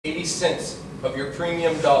80 cents of your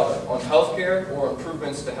premium dollar on healthcare or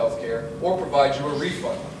improvements to healthcare, or provide you a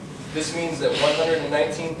refund. This means that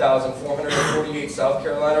 119,448 South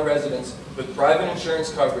Carolina residents with private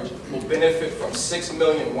insurance coverage will benefit from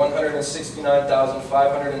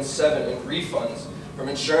 6,169,507 in refunds from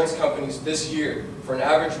insurance companies this year, for an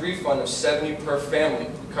average refund of $70 per family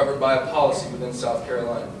covered by a policy within South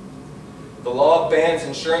Carolina. The law bans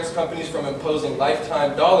insurance companies from imposing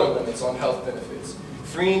lifetime dollar limits on health benefits,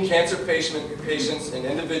 freeing cancer patients and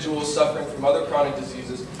individuals suffering from other chronic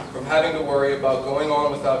diseases from having to worry about going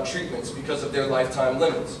on without treatments because of their lifetime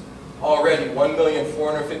limits. Already,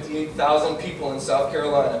 1,458,000 people in South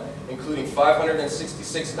Carolina, including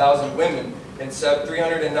 566,000 women and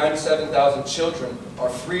 397,000 children, are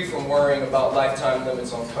free from worrying about lifetime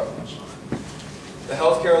limits on coverage. The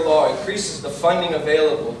healthcare law increases the funding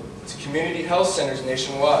available to community health centers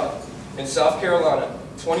nationwide. In South Carolina,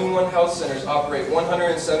 21 health centers operate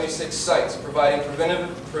 176 sites, providing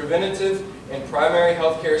preventative and primary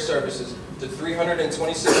health care services to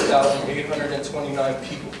 326,829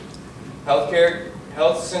 people.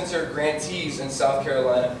 Health center grantees in South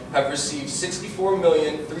Carolina have received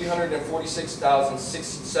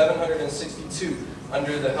 $64,346,762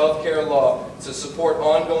 under the healthcare law to support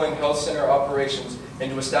ongoing health center operations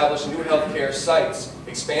and to establish new healthcare sites,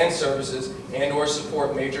 expand services, and/or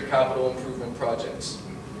support major capital improvement projects.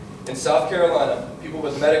 In South Carolina, people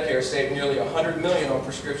with Medicare saved nearly $100 million on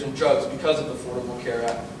prescription drugs because of the Affordable Care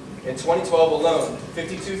Act. In 2012 alone,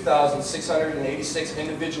 52,686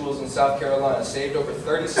 individuals in South Carolina saved over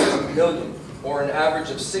 $36 million, or an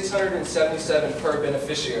average of $677 per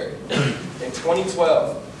beneficiary. In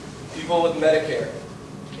 2012, people with Medicare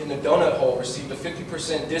in the donut hole received a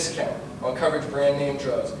 50% discount on coverage brand name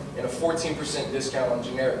drugs and a 14% discount on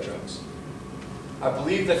generic drugs. I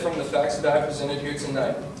believe that from the facts that I presented here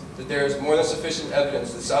tonight, that there is more than sufficient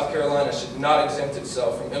evidence that South Carolina should not exempt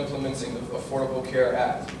itself from implementing the Affordable Care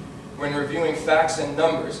Act. When reviewing facts and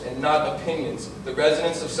numbers and not opinions, the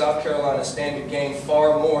residents of South Carolina stand to gain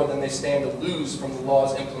far more than they stand to lose from the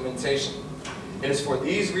law's implementation. It is for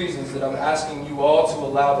these reasons that I'm asking you all to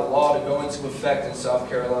allow the law to go into effect in South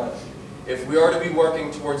Carolina. If we are to be working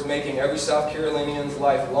towards making every South Carolinian's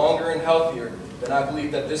life longer and healthier, then I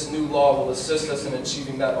believe that this new law will assist us in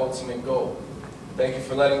achieving that ultimate goal. Thank you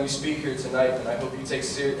for letting me speak here tonight, and I hope you take in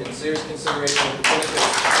serious consideration of the benefits of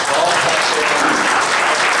all South Carolinians.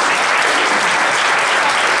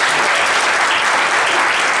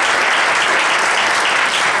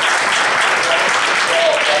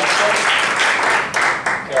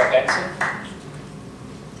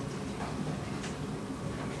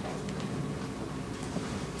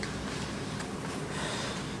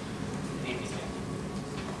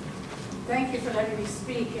 Thank you for letting me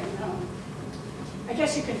speak, and I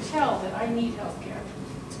guess you can tell that I need health care.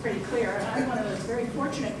 It's pretty clear, and I'm one of those very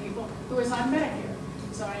fortunate people who is on Medicare.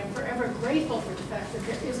 So I am forever grateful for the fact that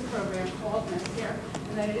there is a program called Medicare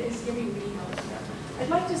and that it is giving me health care. I'd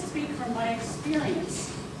like to speak from my experience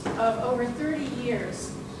of over 30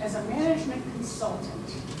 years as a management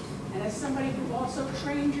consultant and as somebody who also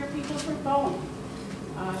trained your people for Boeing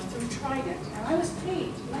through Trident. And I was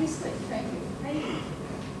paid nicely, thank you, paid.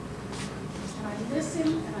 And I listen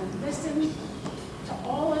and I listen to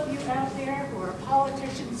all of you out there who are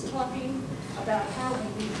politicians talking about how we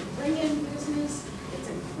need to bring in business. It's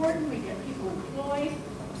important we get people employed.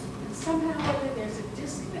 And somehow or other there's a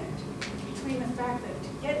disconnect between the fact that to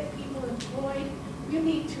get people employed, you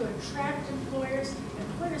need to attract employers.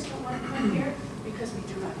 Employers don't want to come here because we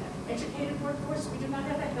do not have an educated workforce. We do not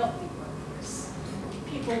have a healthy workforce.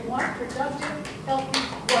 People want productive, healthy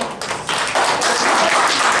workers.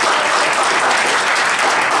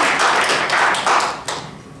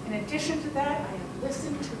 In addition to that, I have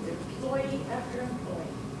listened to employee after employee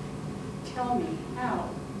tell me how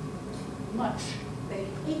much they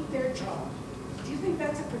hate their job. Do you think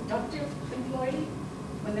that's a productive employee?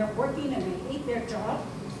 When they're working and they hate their job,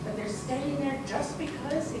 but they're staying there just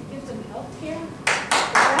because it gives them health care?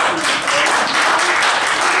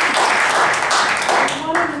 We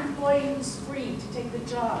want an employee who's free to take the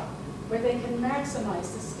job, where they can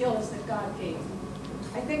maximize the skills that God gave them.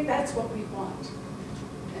 I think that's what we want.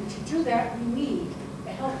 And to do that, we need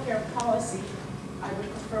a health care policy. I would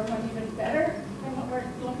prefer one even better than what we're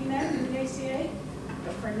looking at in the ACA,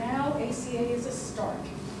 but for now, ACA is a start.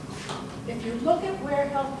 If you look at where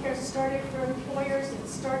health care started for employers, it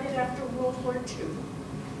started after World War II.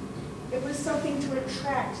 It was something to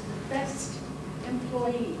attract the best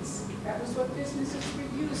employees. That was what businesses were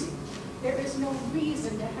using. There is no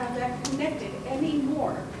reason to have that connected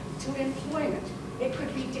anymore to employment. It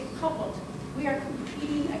could be decoupled. We are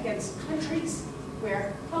competing against countries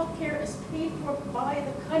where health is paid for by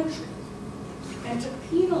the country, and to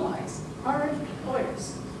penalize our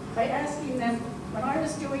employers by asking them, when I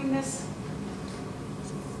was doing this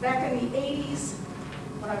back in the 80s,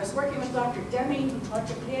 when I was working with Dr. Deming, who taught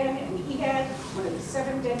Japan, and he had one of the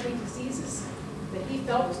 7 deadly diseases that he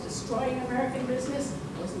felt was destroying American business,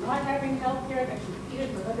 was not having health care that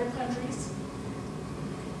competed with other countries.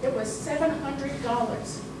 It was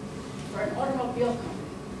 $700 for an automobile company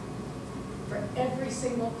for every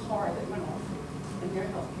single car that went off in their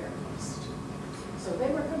health care cost. So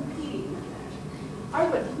they were competing with that. I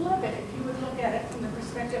would love it if you would look at it from the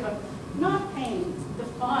perspective of not paying the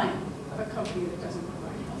fine of a company that doesn't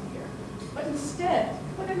provide health care, but instead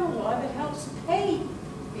put in a law that helps pay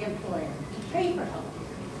the employer to pay for health care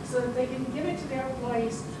so that they can give it to their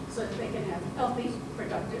employees so that they can have healthy,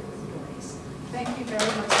 productive employees. Thank you very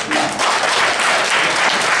much.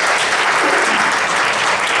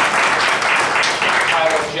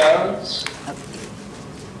 Tyler Jones.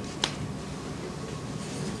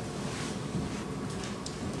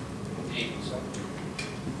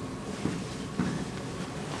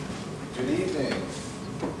 Good evening.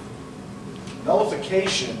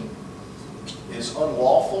 Nullification is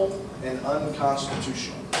unlawful and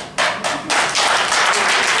unconstitutional. Let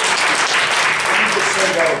me just say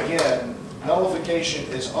that again. Nullification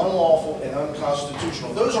is unlawful and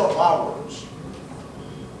unconstitutional. Those aren't my words.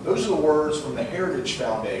 Those are the words from the Heritage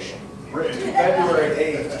Foundation, written February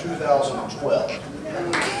 8th, 2012.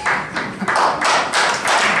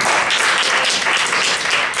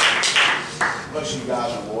 Most of you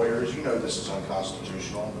guys are lawyers. You know this is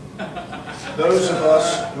unconstitutional. Those of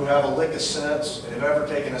us who have a lick of sense and have ever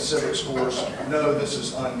taken a civics course know this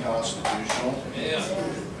is unconstitutional.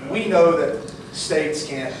 We know that states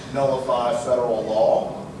can't nullify federal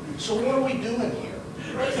law. So what are we doing here?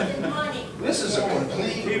 Wasting money. This is a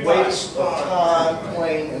complete waste of time,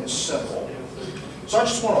 plain and simple. So I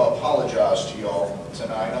just want to apologize to y'all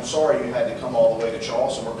tonight. I'm sorry you had to come all the way to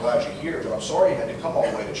Charleston. We're glad you're here, but I'm sorry you had to come all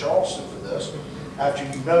the way to Charleston for this. After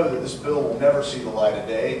you know that this bill will never see the light of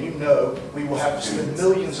day, and you know we will have to spend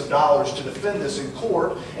millions of dollars to defend this in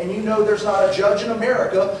court, and you know there's not a judge in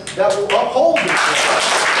America that will uphold this bill.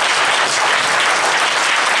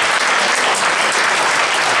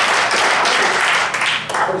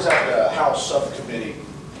 I was at the House subcommittee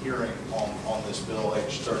hearing on this bill,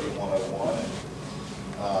 H 3101. And,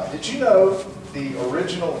 did you know the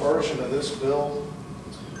original version of this bill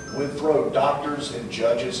would throw doctors and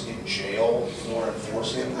judges in jail for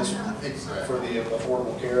enforcing this for the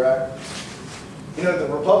Affordable Care Act? You know, the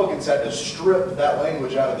Republicans had to strip that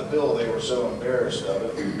language out of the bill. They were so embarrassed of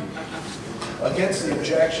it. Against the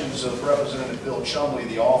objections of Representative Bill Chumley,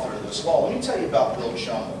 the author of this law. Let me tell you about Bill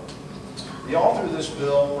Chumley. The author of this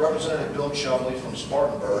bill, Representative Bill Chumley from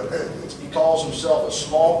Spartanburg, he calls himself a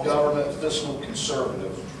small government fiscal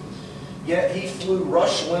conservative. Yet he flew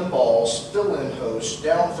Rush Limbaugh's fill-in host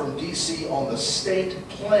down from D.C. on the state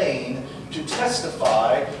plane to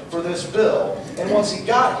testify for this bill. And once he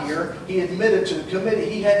got here, he admitted to the committee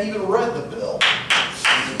he hadn't even read the bill.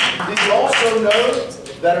 Did you also know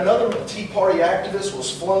that another Tea Party activist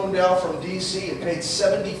was flown down from D.C. and paid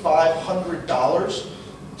 $7,500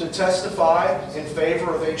 to testify in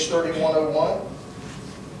favor of H 3101?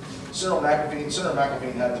 Senator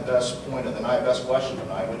McAfee had the best point of the night, best question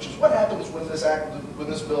tonight, which is what happens when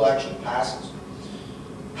this bill actually passes?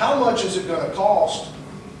 How much is it going to cost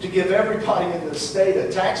to give everybody in the state a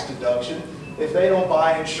tax deduction if they don't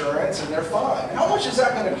buy insurance and they're fine? How much is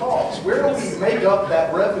that going to cost? Where do we make up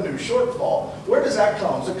that revenue shortfall? Where does that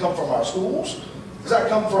come? Does it come from our schools? Does that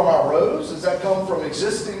come from our roads? Does that come from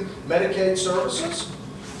existing Medicaid services?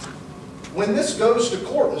 When this goes to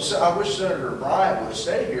court, and I wish Senator Bryant would have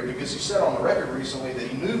stayed here because he said on the record recently that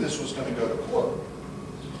he knew this was going to go to court.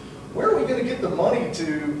 Where are we going to get the money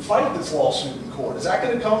to fight this lawsuit in court? Is that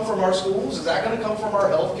going to come from our schools? Is that going to come from our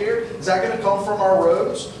health care? Is that going to come from our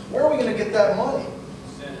roads? Where are we going to get that money?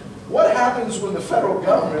 What happens when the federal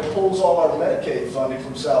government pulls all our Medicaid funding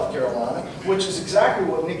from South Carolina, which is exactly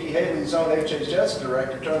what Nikki Haley's own HHS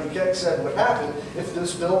director, Tony Keck, said would happen if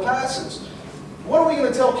this bill passes? What are we going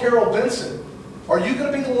to tell Carol Benson? Are you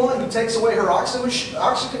going to be the one who takes away her oxygen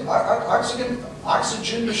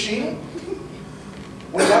machine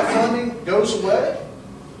when that funding goes away?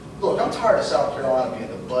 Look, I'm tired of South Carolina being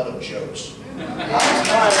the butt of jokes. I'm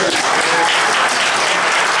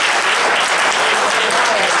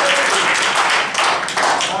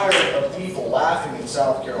tired of people laughing in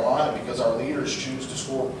South Carolina because our leaders choose to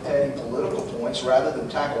score petty political points rather than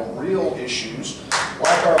tackle real issues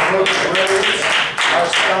like our broken roads, our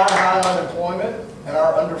sky-high unemployment, and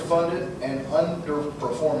our underfunded and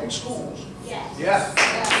underperforming schools. Yes. Yeah.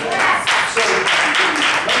 So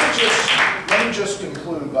let me just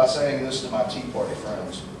conclude by saying this to my Tea Party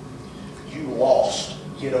friends. You lost.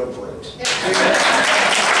 Get over it.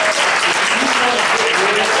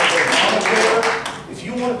 If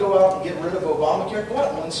you want to go out and get rid of Obamacare, go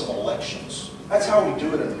out and win some elections. That's how we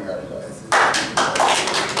do it in America. And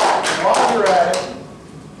while you're at it,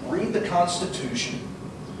 read the Constitution,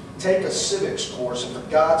 take a civics course, and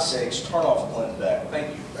for God's sakes, turn off Glenn Beck.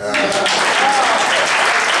 Thank you.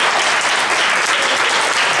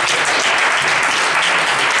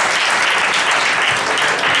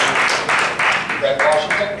 Brett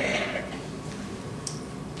Washington.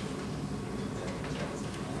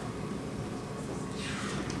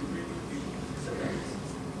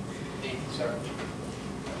 Sir.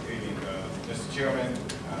 Good evening, Mr. Chairman,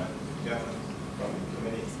 gentlemen from the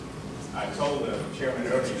committee. I told the chairman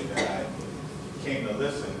earlier that I came to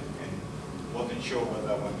listen and wasn't sure whether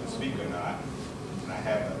I wanted to speak or not. And I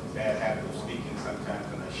have a bad habit of speaking sometimes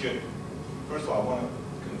when I shouldn't. First of all, I want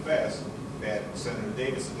to confess that Senator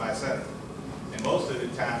Davis is my senator. And most of the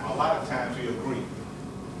time, a lot of times we agree.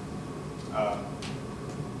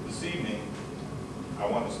 This evening, I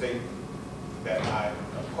want to state that I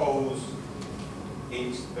oppose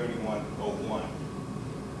H 3101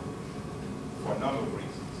 for a number of reasons.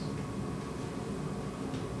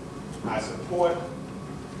 I support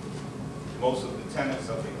most of the tenets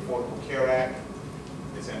of the Affordable Care Act.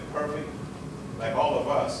 It's imperfect. Like all of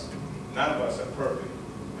us, none of us are perfect.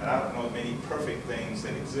 And I don't know many perfect things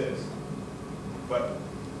that exist. But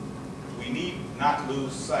we need not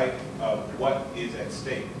lose sight of what is at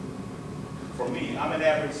stake. For me, I'm an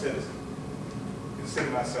average citizen. Consider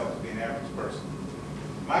myself to be an average person.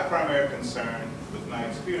 My primary concern with my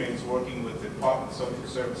experience working with the Department of Social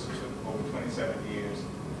Services for over 27 years,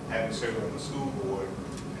 having served on the school board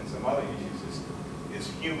and some other issues,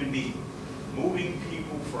 is human need. Moving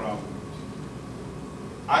people from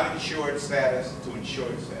uninsured status to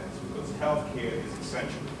insured status, because health care is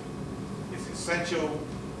essential. It's essential,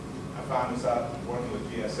 I found this out working with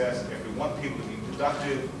GSS, if we want people to be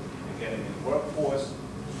productive and get in the workforce.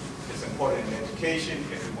 It's important in education,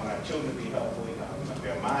 if we want our children to be healthy,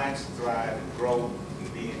 their minds to thrive and grow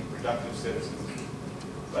and be productive citizens.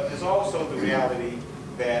 But there's also the reality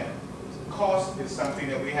that cost is something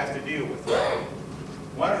that we have to deal with.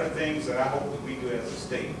 One of the things that I hope that we do as a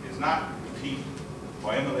state is not repeat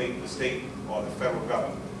or emulate the state or the federal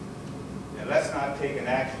government. And let's not take an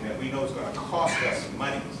action that we know is going to cost us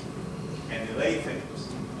money and delay things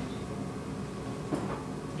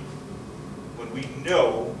when we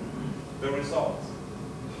know the results.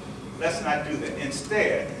 Let's not do that.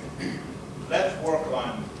 Instead, let's work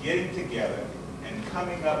on getting together and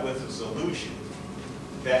coming up with a solution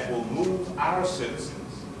that will move our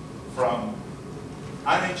citizens from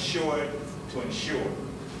uninsured to insured.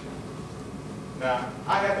 Now,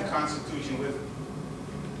 I have the Constitution with me.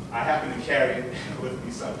 I happen to carry it with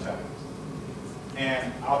me sometimes.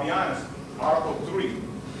 And I'll be honest, Article 3,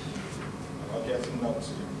 I'll get some notes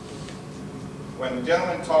here. When the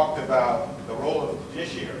gentleman talked about the role of the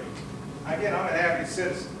judiciary, again, I'm an average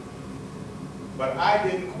citizen, but I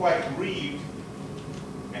didn't quite read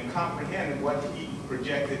and comprehend what he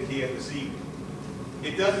projected here this evening.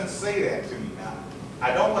 It doesn't say that to me now.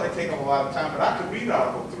 I don't want to take up a lot of time, but I could read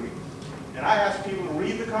Article 3. And I ask people to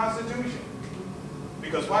read the Constitution.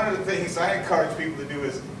 Because one of the things I encourage people to do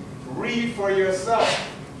is read for yourself.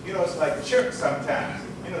 You know, it's like church sometimes.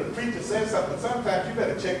 You know, the preacher says something, sometimes you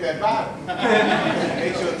better check that Bible.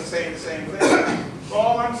 Make sure it's saying the same thing. Well,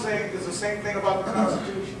 all I'm saying is the same thing about the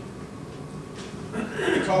Constitution.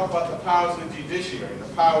 We talk about the powers of the judiciary,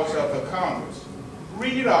 the powers of the Congress.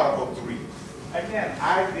 Read Article 3. Again,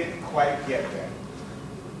 I didn't quite get that.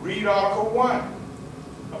 Read Article 1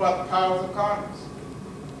 about the powers of Congress.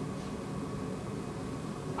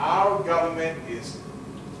 Our government is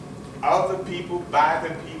of the people, by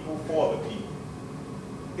the people, for the people.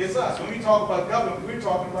 It's us. When we talk about government, we're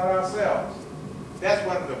talking about ourselves. That's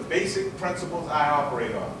one of the basic principles I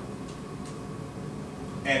operate on.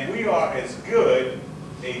 And we are as good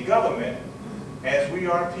a government as we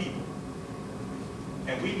are people.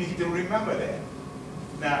 And we need to remember that.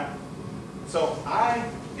 Now, so I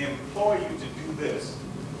implore you to do this.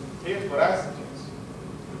 Here's what I suggest.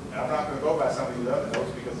 And I'm not going to go by some of these other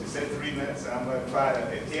notes because they said 3 minutes, and I'm going to try to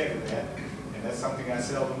adhere to that. And that's something I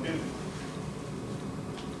seldom do.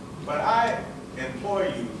 But I implore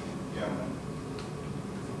you, gentlemen,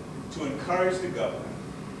 to encourage the governor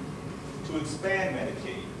to expand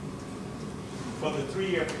Medicaid for the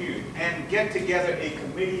 3-year period and get together a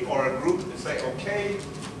committee or a group to say, okay,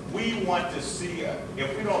 we want to see,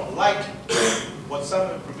 if we don't like what some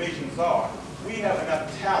of the provisions are, we have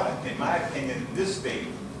enough talent, in my opinion, in this state.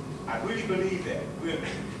 I really believe that.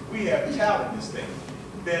 We have talent in this state.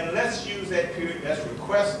 Then let's use that period, let's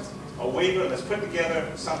request a waiver, let's put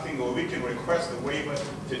together something where we can request a waiver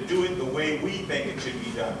to do it the way we think it should be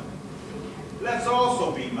done. Let's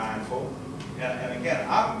also be mindful, and again,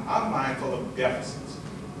 I'm mindful of deficits.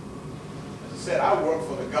 As I said, I work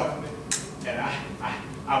for the government, and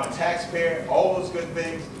I'm a taxpayer, all those good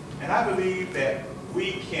things, and I believe that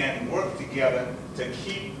we can work together to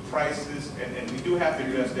keep prices, and we do have to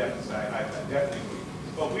address deficits, I definitely agree,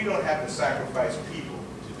 but we don't have to sacrifice people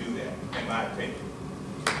to do that, in my opinion.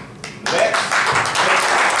 Let's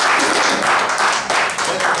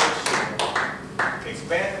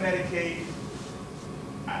expand the Medicaid.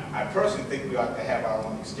 I personally think we ought to have our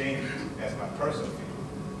own exchange. That's my personal opinion.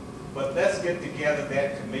 But let's get together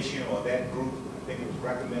that commission or that group. I think it was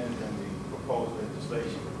recommended in the proposed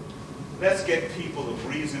legislation. Let's get people of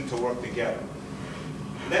reason to work together.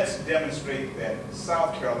 Let's demonstrate that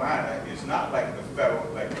South Carolina is not like the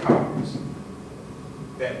federal, like Congress,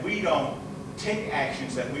 that we don't take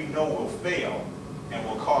actions that we know will fail and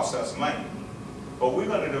will cost us money. But we're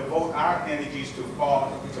going to devote our energies to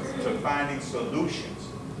finding solutions.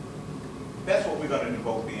 That's what we're going to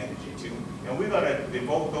devote the energy to. And we're going to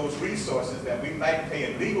devote those resources that we might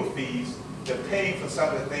pay in legal fees to paying for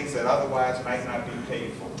some of the things that otherwise might not be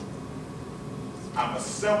paid for. I'm a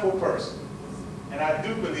simple person. And I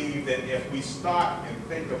do believe that if we start and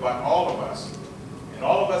think about all of us, and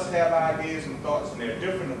all of us have ideas and thoughts and there are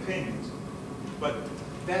different opinions, but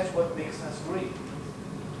that's what makes us great.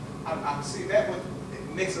 See, that's what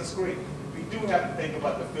makes us great. We do have to think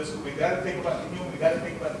about the fiscal. We got to think about the human. We got to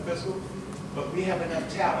think about the fiscal. But we have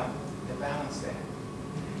enough talent to balance that.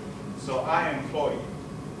 So I implore you,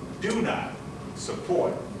 do not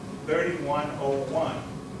support 3101,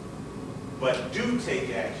 but do take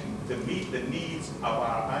action to meet the needs of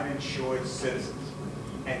our uninsured citizens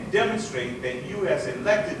and demonstrate that you as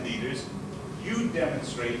elected leaders, you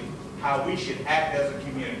demonstrate how we should act as a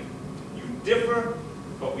community. You differ,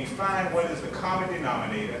 but we find what is the common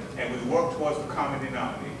denominator, and we work towards the common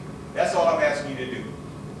denominator. That's all I'm asking you to do.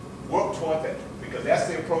 Work toward that, because that's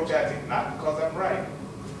the approach I take, not because I'm right.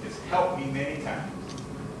 It's helped me many times.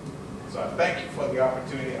 So I thank you for the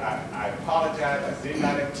opportunity. I apologize. I did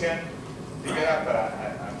not intend to get up, but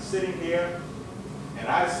I'm sitting here, and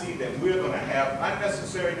I see that we're going to have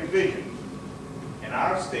unnecessary division in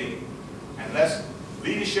our state unless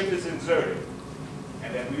leadership is exerted,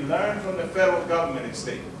 and that we learn from the federal government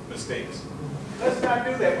mistakes. Let's not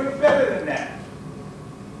do that. We're better than that.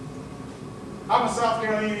 I'm a South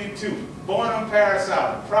Carolinian too, born on Paris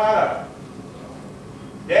Island, proud of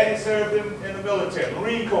it. Daddy served in the military,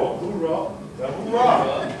 Marine Corps. Hoorah!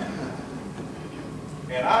 Hoorah!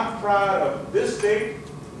 And I'm proud of this state,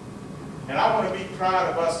 and I want to be proud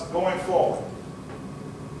of us going forward.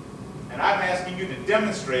 And I'm asking you to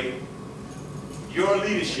demonstrate your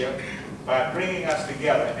leadership by bringing us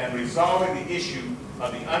together and resolving the issue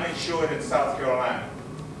of the uninsured in South Carolina.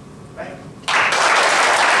 Thank you.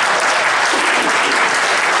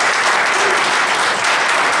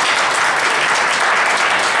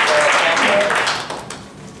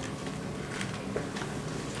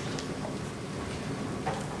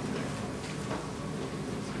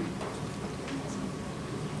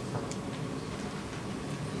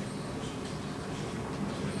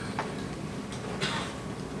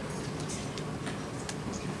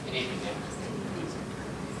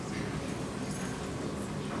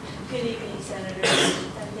 Good evening, Senators,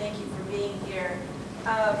 and thank you for being here.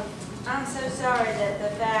 I'm so sorry that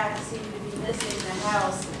the facts seem to be missing the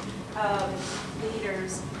House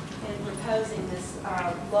leaders in proposing this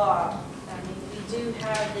law. I mean, we do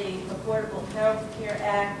have the Affordable Health Care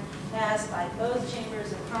Act passed by both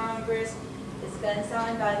chambers of Congress. It's been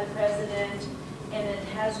signed by the President, and it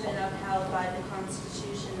has been upheld by the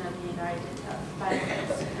Constitution of the by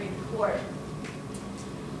the Supreme Court.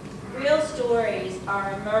 Real stories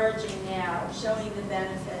are emerging now showing the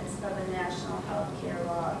benefits of a national health care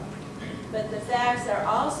law. But the facts are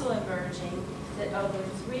also emerging that over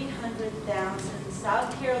 300,000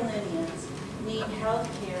 South Carolinians need health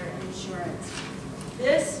care insurance.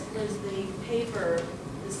 This was the paper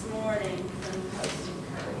this morning from the Post and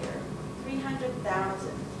Courier.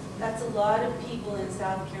 300,000. That's a lot of people in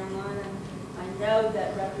South Carolina. I know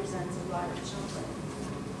that represents a lot of children.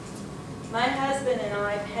 My husband and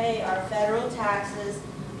I pay our federal taxes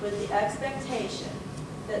with the expectation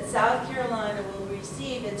that South Carolina will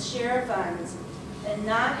receive its share of funds and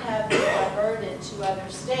not have them diverted to other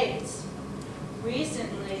states.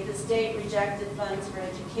 Recently, the state rejected funds for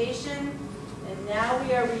education, and now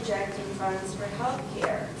we are rejecting funds for health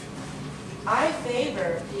care. I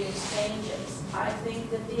favor the exchanges. I think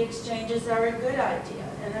that the exchanges are a good idea,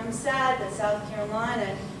 and I'm sad that South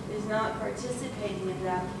Carolina is not participating in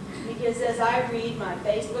them, because as I read my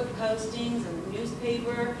Facebook postings and the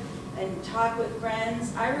newspaper and talk with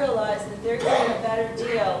friends, I realize that they're getting a better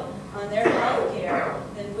deal on their health care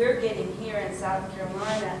than we're getting here in South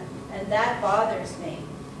Carolina, and that bothers me.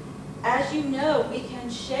 As you know, we can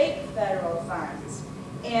shape federal funds,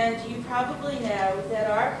 and you probably know that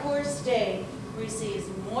our poor state receives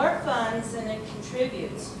more funds than it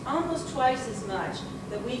contributes, almost twice as much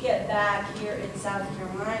that we get back here in South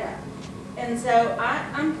Carolina. And so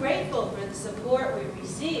I'm grateful for the support we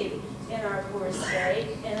receive in our poor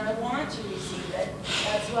state, and I want to receive it.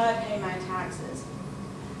 That's why I pay my taxes.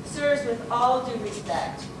 Sirs, with all due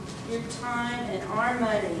respect, your time and our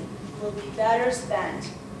money will be better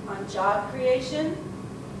spent on job creation,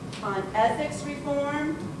 on ethics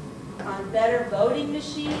reform, on better voting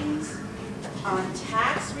machines, on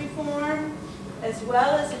tax reform, as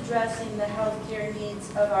well as addressing the health care needs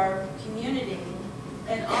of our community,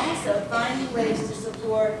 and also finding ways to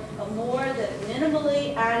support a more than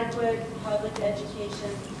minimally adequate public education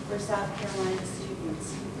for South Carolina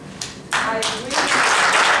students. I agree.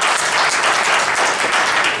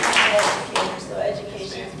 I'm an educator, so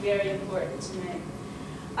education is very important to me.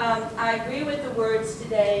 I agree with the words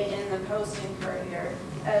today in the Post and Courier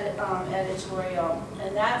editorial,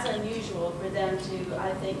 and that's unusual for them to,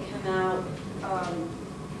 I think, come out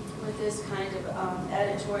with this kind of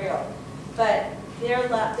editorial. But their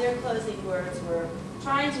closing words were,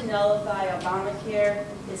 trying to nullify Obamacare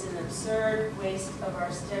is an absurd waste of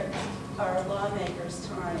our lawmakers'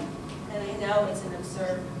 time. And I know it's an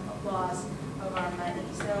absurd loss of our money.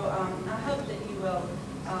 So I hope that you will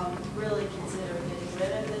really consider getting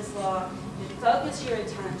rid of this law and focus your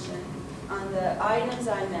attention on the items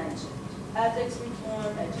I mentioned: ethics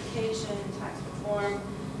reform, education, tax reform,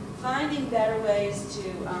 finding better ways to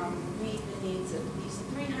meet the needs of these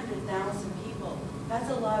 300,000 people. That's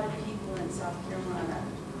a lot of people in South Carolina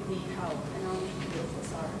who need help, and I'll leave you with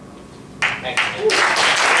this article. Thank you.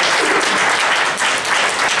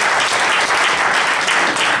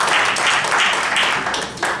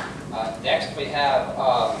 Next we have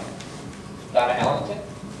Donna Ellington.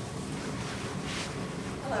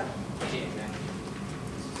 Hello. Good evening.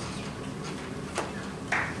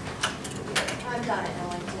 I'm Donna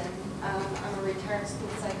Ellington. I'm a retired school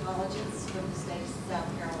psychologist from the state of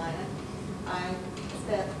South Carolina. I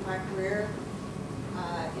spent my career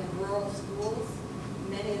in rural schools.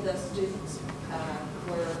 Many of those students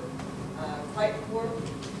were quite poor.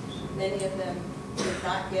 Many of them did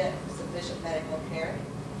not get sufficient medical care.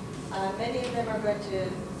 Many of them are going to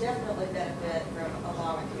definitely benefit from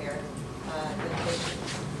Obamacare, the Patient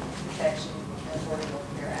Protection and Affordable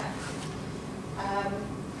Care Act.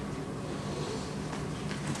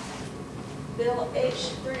 Bill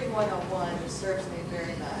H-3101 disturbs me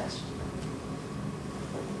very much.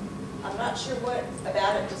 I'm not sure what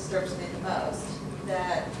about it disturbs me the most,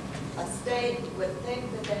 that a state would think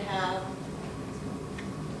that they have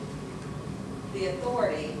the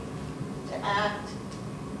authority to act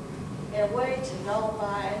in a way to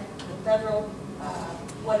nullify the federal,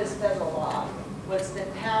 what is federal law, what's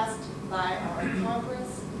been passed by our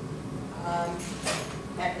Congress,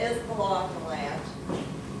 and is the law of the land,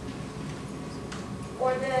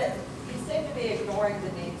 or that you seem to be ignoring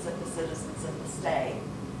the needs of the citizens of the state,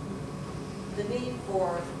 the need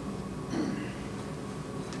for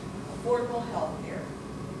affordable health care.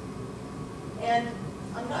 And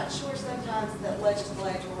I'm not sure sometimes that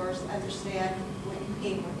legislators understand what you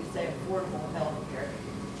mean when you say affordable health care.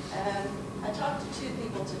 I talked to two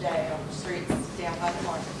people today on the streets down by the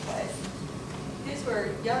marketplace. These were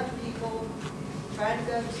young people trying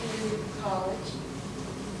to go to college.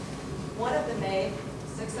 One of them made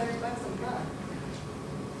 $600 a month.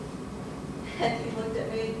 And he looked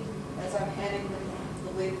at me as I'm handing him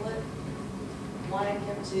the leaflet, wanting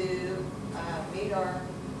him to meet our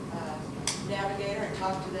navigator and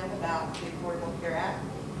talk to them about the Affordable Care Act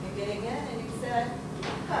and getting in, and he said,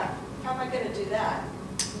 how am I going to do that?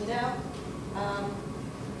 You know,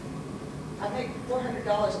 I make $400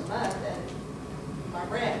 a month and my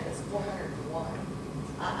rent is $401.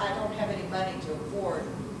 I don't have any money to afford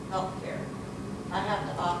health care. I have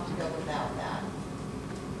to opt to go without that.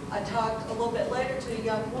 I talked a little bit later to a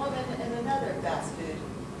young woman in another fast food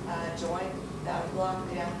joint about a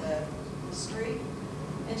block down the street,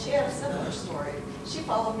 and she had a similar story. She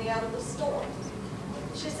followed me out of the store.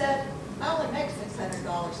 She said, I only make $600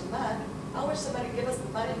 a month. I wish somebody would give us the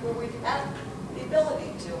money where we have the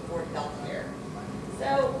ability to afford health care.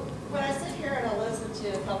 So when I sit here and I listen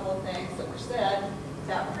to a couple of things that were said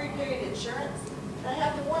about prepaid insurance, I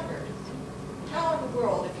have to wonder, how in the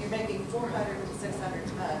world, if you're making $400 to $600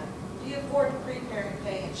 a month, do you afford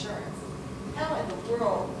prepay insurance? How in the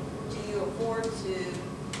world do you afford to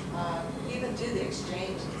even do the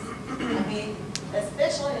exchanges? I mean,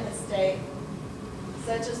 especially in a state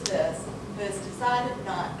such as this, who has decided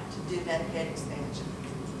not to do Medicaid expansion.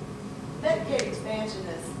 Medicaid expansion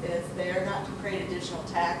is there not to create additional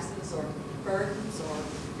taxes or burdens or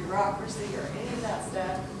bureaucracy or any of that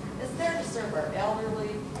stuff. It's there to serve our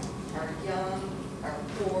elderly, our young, our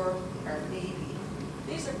poor, our needy.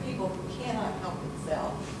 These are people who cannot help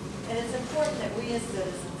themselves. And it's important that we as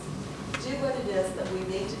citizens do what it is that we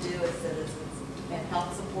need to do as citizens and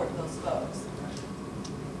help support those folks.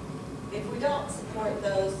 If we don't support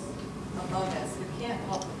those among us who can't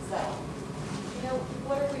help themselves, you know,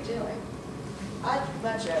 what are we doing? I'd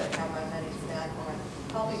much rather have my money spent on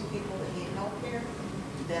helping people that need health care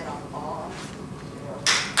than on bonds or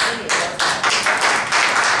any of those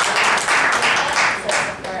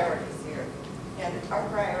priorities here. And our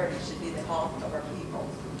priority should be the health of our people.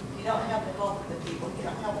 If you don't have the health of the people, you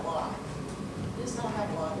don't have a lot. You just don't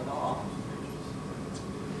have a lot at all.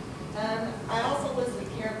 I also listened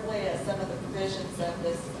carefully as some of the provisions of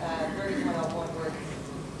this 3101 were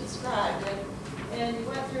described, and you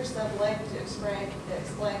went through some length to explain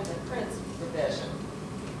the Prince provision.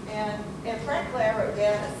 And frankly, I wrote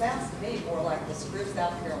down, it sounds to me more like the Screw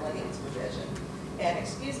South Carolinians provision. And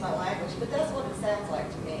excuse my language, but that's what it sounds like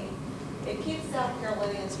to me. It keeps South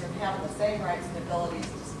Carolinians from having the same rights and abilities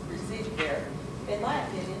to receive care, in my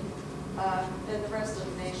opinion, than the rest of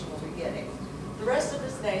the nation will be getting. The rest of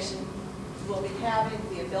this nation will be having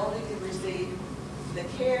the ability to receive the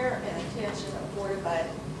care and attention afforded by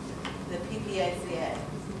the PPACA.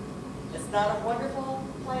 It's not a wonderful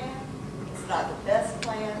plan, it's not the best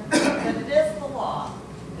plan, but it is the law.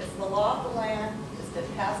 It's the law of the land, it's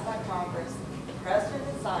been passed by Congress, the President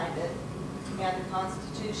has signed it, and the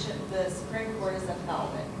Constitution, the Supreme Court has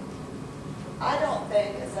upheld it. I don't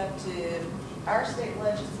think it's up to our state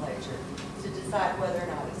legislature to decide whether or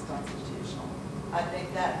not it's constitutional. I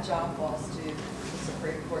think that job falls to the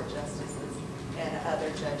Supreme Court justices and other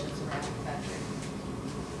judges around the country.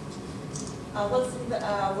 I listened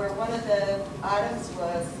where one of the items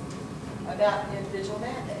was about individual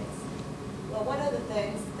mandates. Well, one of the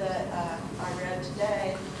things that I read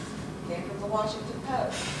today came from the Washington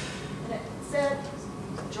Post. And it said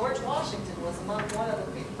George Washington was among one of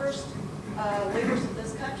the first leaders of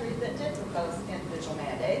this country that did propose individual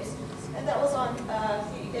mandates. And that was on,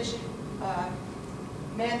 he issued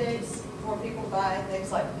mandates for people to buy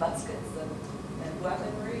things like muskets and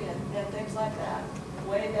weaponry and things like that,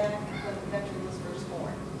 way back when the country was first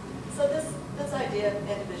born. So this idea of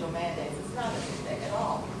individual mandates is not a new thing at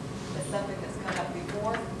all. It's something that's come up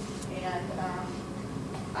before, and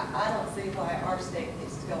I don't see why our state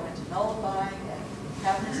needs to go into nullifying and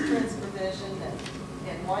having this Prince provision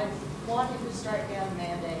and wanting to strike down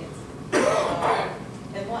mandates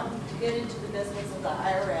and wanting to get into the business of the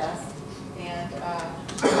IRS and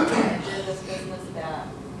do this business about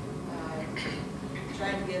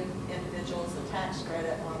trying to give individuals a tax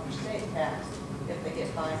credit on their state tax if they get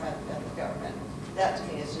fined by the federal government. That to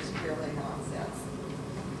me is just purely nonsense.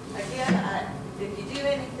 Again, if you do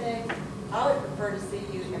anything, I would prefer to see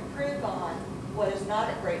you improve on what is not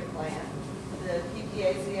a great plan. The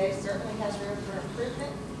PPACA certainly has room for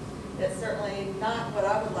improvement. It's certainly not what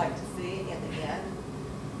I would like to see in the end.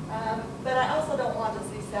 But I also don't want to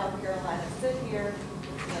see South Carolina sit here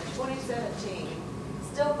in 2017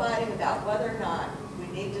 still fighting about whether or not we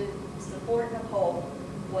need to support and uphold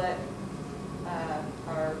what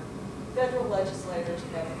our federal legislators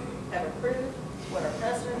have approved, what our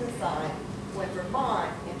president has signed, when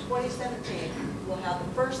Vermont in 2017 will have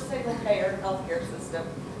the first single-payer health care system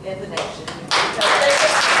in the nation.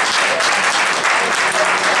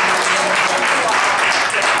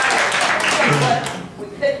 What we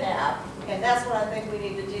could have, and that's what I think we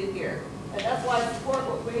need to do here. And that's why I support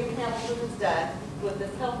what William Hamilton has done with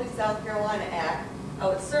this Healthy South Carolina Act. I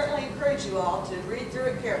would certainly encourage you all to read through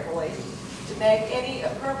it carefully, to make any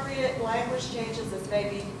appropriate language changes as may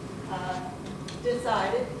be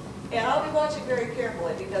decided. And I'll be watching very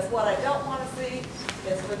carefully, because what I don't want to see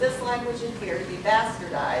is for this language in here to be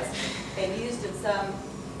bastardized and used in some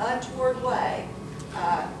untoward way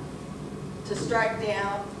to strike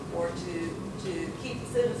down or to keep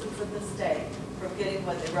citizens of the state from getting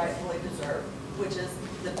what they rightfully deserve, which is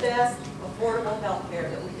the best affordable health care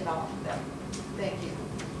that we can offer them. Thank you.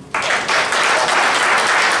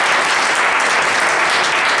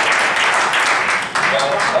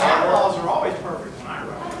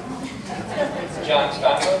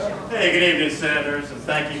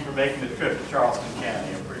 making the trip to Charleston County.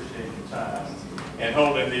 I appreciate your time and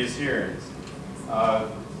holding these hearings.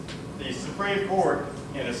 The Supreme Court,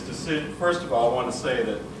 in its decision, first of all, I want to say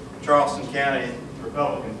that Charleston County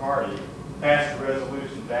Republican Party passed a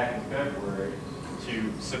resolution back in February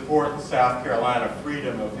to support the South Carolina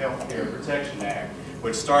Freedom of Healthcare Protection Act,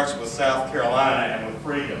 which starts with South Carolina and with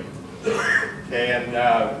freedom. And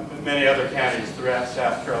many other counties throughout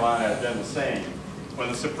South Carolina have done the same. When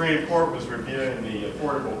the Supreme Court was reviewing the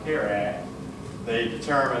Affordable Care Act, they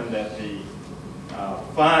determined that the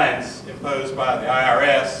fines imposed by the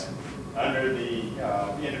IRS under the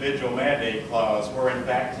individual mandate clause were in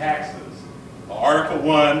fact taxes. Article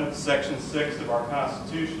 1, Section 6 of our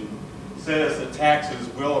Constitution says that taxes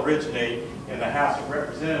will originate in the House of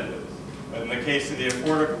Representatives. But in the case of the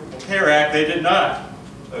Affordable Care Act, they did not.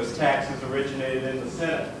 Those taxes originated in the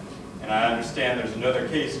Senate. And I understand there's another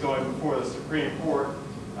case going before the Supreme Court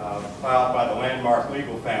filed by the Landmark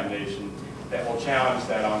Legal Foundation that will challenge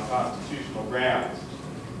that on constitutional grounds.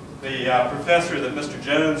 The professor that Mr.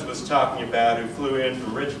 Jones was talking about, who flew in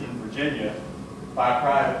from Richmond, Virginia, by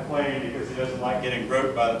private plane because he doesn't like getting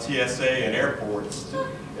groped by the TSA in airports,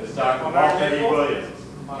 is Dr. Walter E. Williams.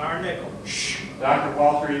 On our nickel. Dr.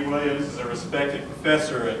 Walter E. Williams is a respected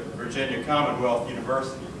professor at Virginia Commonwealth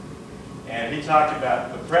University. And he talked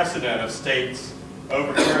about the precedent of states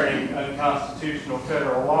overturning unconstitutional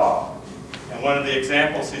federal law. And one of the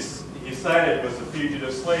examples he cited was the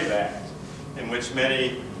Fugitive Slave Act, in which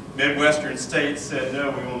many Midwestern states said,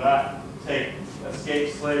 no, we will not take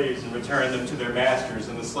escaped slaves and return them to their masters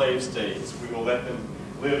in the slave states. We will let them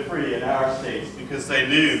live free in our states, because they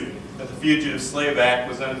knew that the Fugitive Slave Act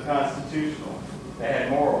was unconstitutional. They had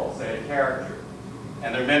morals, they had character.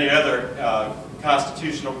 And there are many other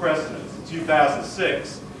constitutional precedents. In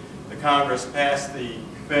 2006, the Congress passed the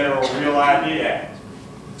Federal Real ID Act.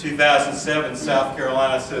 In 2007, South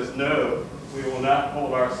Carolina says, no, we will not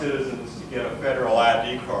hold our citizens to get a federal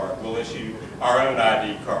ID card. We'll issue our own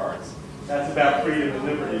ID cards. That's about freedom and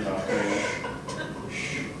liberty, my friends.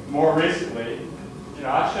 More recently, you know,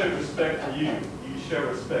 I showed respect to you. You show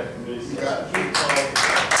respect to me. So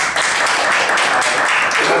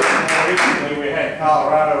recently, we had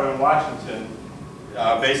Colorado and Washington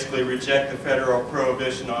basically reject the federal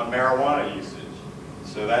prohibition on marijuana usage.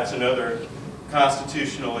 So that's another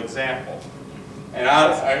constitutional example. And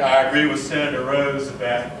I agree with Senator Rose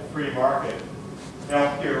about the free market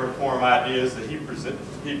healthcare reform ideas that he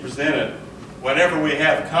presented. Whenever we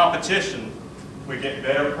have competition, we get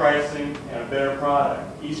better pricing and a better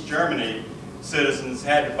product. East Germany citizens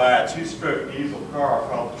had to buy a two-stroke diesel car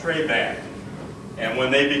called the Trabant. And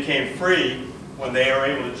when they became free, when they were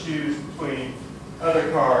able to choose between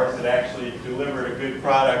other cars that actually delivered a good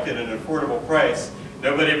product at an affordable price,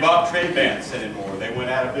 nobody bought Trabants anymore. They went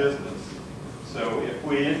out of business. So if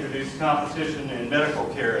we introduce competition in medical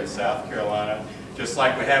care in South Carolina, just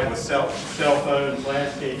like we have with cell phones,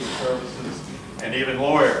 landscaping services, and even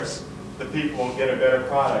lawyers, the people will get a better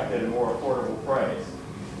product at a more affordable price.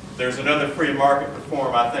 There's another free market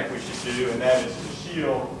reform I think we should do, and that is to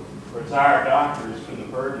shield retired doctors from the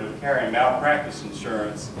burden of carrying malpractice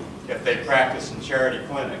insurance if they practice in charity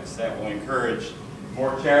clinics. That will encourage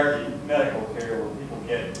more charity medical care where people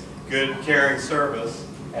get good caring service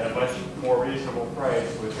at a much more reasonable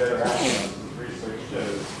price with better outcomes, as research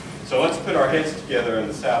shows. So let's put our heads together in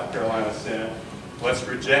the South Carolina Senate. Let's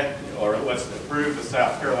reject, or let's approve the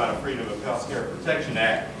South Carolina Freedom of Healthcare Protection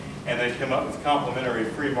Act, and then come up with complementary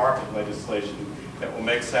free market legislation that will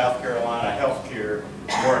make South Carolina health care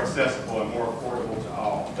more accessible and more affordable to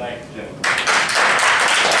all. Thank you, gentlemen.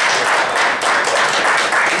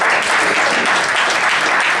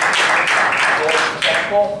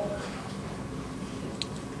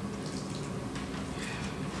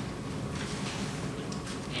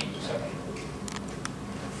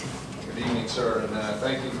 Good evening, sir, and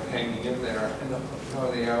thank you for hanging in there. I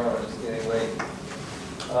know the hour is getting late.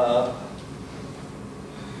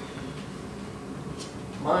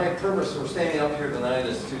 My purpose for standing up here tonight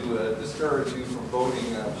is to discourage you from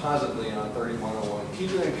voting positively on 3101.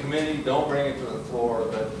 Keep it in committee, don't bring it to the floor,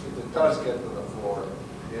 but if it does get to the floor,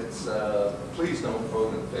 it's please don't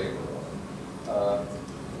vote in favor of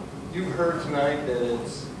it. You've heard tonight that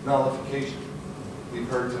it's nullification. We've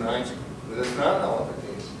heard tonight that it's not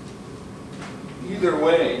nullification. Either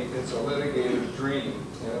way, it's a litigator's dream,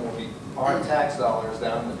 and it will be our tax dollars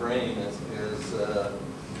down the drain as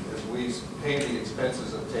we pay the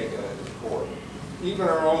expenses of taking it to court. Even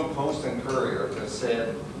our own Post and Courier has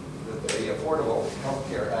said that the Affordable Health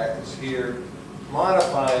Care Act is here.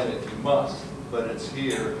 Modify it if you must, but it's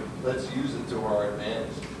here. Let's use it to our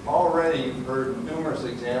advantage. Already you've heard numerous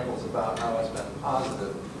examples about how it's been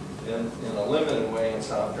positive in a limited way in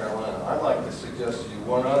South Carolina. I'd like to suggest to you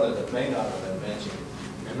one other that may not have been mentioned,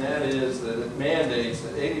 and that is that it mandates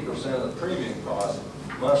that 80% of the premium cost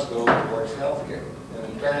must go towards health care.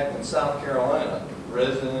 And in fact, in South Carolina,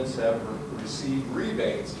 residents have received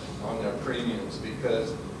rebates on their premiums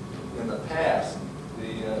because in the past,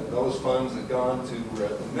 those funds had gone to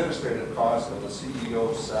administrative costs of the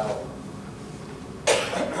CEO's salary.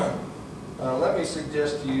 Let me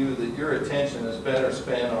suggest to you that your attention is better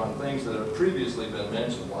spent on things that have previously been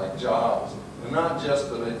mentioned, like jobs, and not just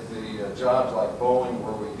the jobs like Boeing,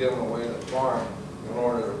 where we've given away the farm in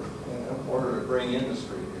order to bring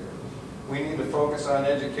industry here. We need to focus on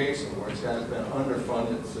education, which has been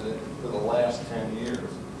underfunded for the last 10 years.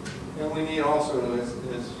 And we need also, as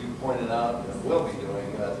you pointed out, and will be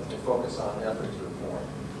doing, to focus on ethics reform.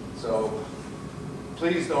 So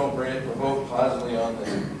please don't vote positively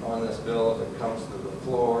on this bill if it comes to the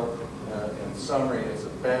floor. In summary, it's a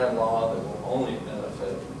bad law that will only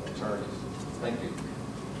benefit attorneys. Thank you.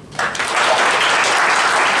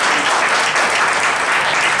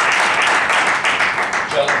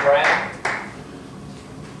 Joe Brown.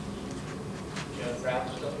 Joe Brown,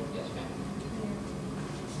 still? Yes, ma'am.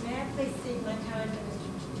 May I please cede my time to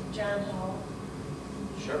Mr. John Hall?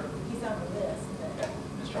 Sure. He's on the list. Okay.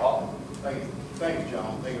 Mr. Hall. Thank you,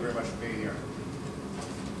 John. Thank you very much for being here.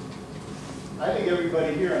 I think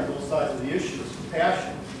everybody here on both sides of the issue is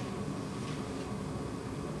compassionate.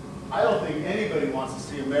 I don't think anybody wants to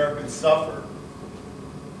see Americans suffer.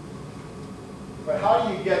 But how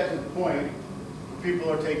do you get to the point where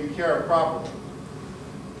people are taken care of properly?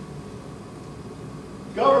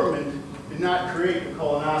 Government did not create the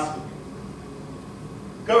colonoscopy.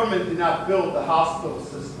 Government did not build the hospital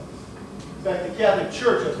systems. In fact, the Catholic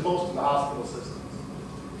Church has most of the hospital systems.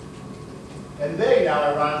 And they now,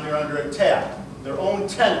 ironically, are under attack. Their own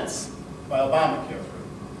tenants by Obamacare.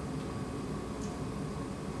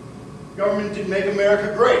 Government didn't make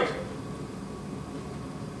America great.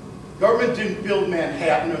 Government didn't build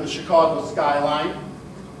Manhattan or the Chicago skyline,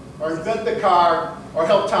 or invent the car, or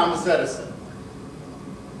help Thomas Edison.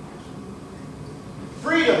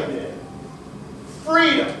 Freedom did.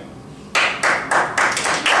 Freedom.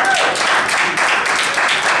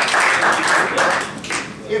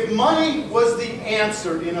 If money was the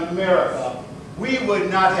answer in America, we would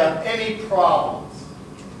not have any problems.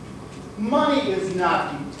 Money is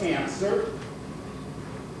not the answer.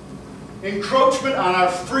 Encroachment on our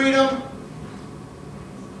freedom,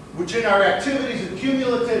 which in our activities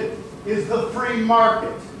accumulated, is the free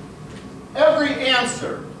market. Every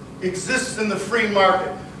answer exists in the free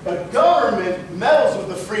market. But government meddles with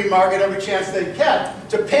the free market every chance they get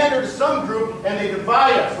to pander to some group, and they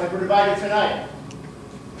divide us like we're divided tonight.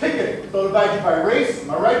 Pick it. They'll divide you by race. Am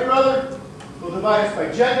I right, brother? They'll divide us by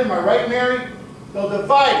gender. Am I right, Mary? They'll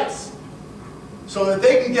divide us so that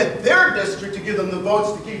they can get their district to give them the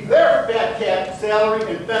votes to keep their fat cat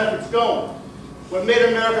salary and benefits going. What made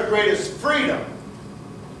America great is freedom.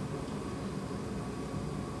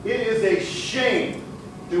 It is a shame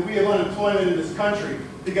that we have unemployment in this country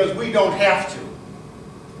because we don't have to.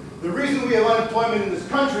 The reason we have unemployment in this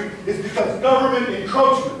country is because government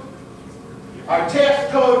encroachment. Our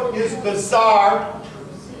tax code is bizarre.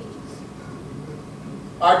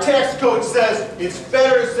 Our tax code says it's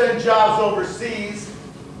better to send jobs overseas.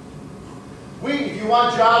 If you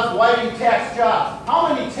want jobs, why do you tax jobs?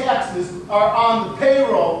 How many taxes are on the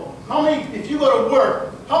payroll? If you go to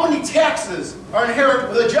work, how many taxes are inherent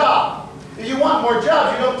with a job? If you want more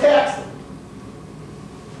jobs, you don't tax them.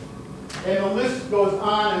 And the list goes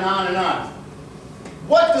on and on and on.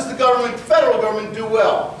 What does the government, federal government, do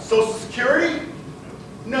well? Social Security?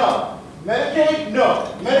 No. Medicaid? No.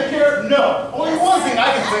 Medicare? No. Only one thing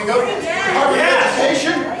I can think of. Department of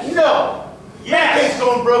Education? No. Medicaid's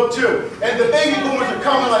going broke too. And the baby boomers are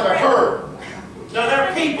coming like a herd. No,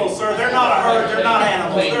 they're people, sir. They're not a herd. They're not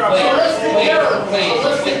animals. They're a So let's take care of them. So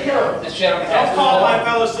let's take care of them. This gentleman Don't has call my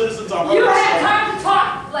fellow citizens on You herd. had time to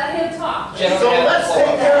talk. Let him talk. So let's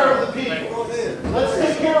take care of the people. Let's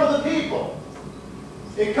take care of the people.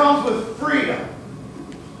 It comes with freedom.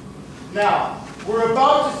 Now, we're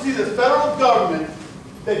about to see the federal government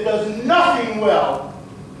that does nothing well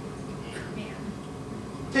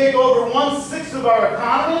take over 1/6 of our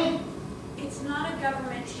economy. It's not a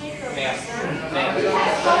government takeover, Ma'am. sir.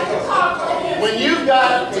 When you've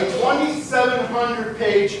got a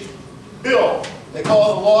 2,700-page bill, they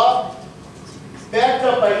call it a law, backed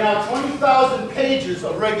up by now 20,000 pages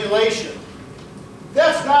of regulation,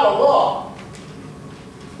 that's not a law.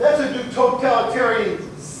 That's a new totalitarian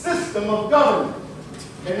system of government,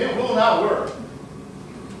 and it will not work.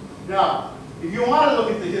 Now, If you want to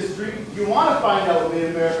look at the history, if you want to find out what made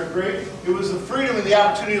America great, it was the freedom and the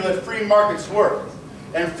opportunity to let free markets work.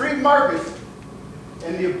 And free markets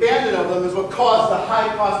and the abandon of them is what caused the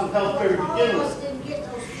high cost of health care to begin with.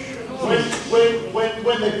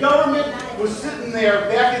 When the government was sitting there,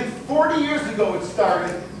 back in 40 years ago it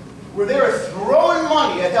started, where they were throwing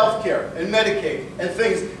money at health care and Medicaid and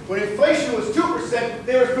things. When inflation was 2%,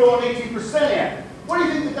 they were throwing 18% at it. What do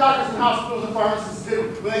you think the doctors and hospitals and pharmacists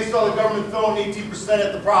did when they saw the government throwing 18%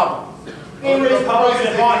 at the problem? They raised the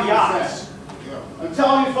prices 18%. I'm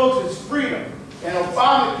telling you folks, it's freedom. And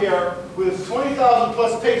Obamacare, with its 20,000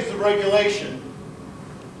 plus pages of regulation,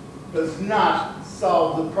 does not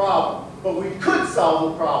solve the problem. But we could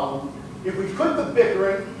solve the problem if we quit the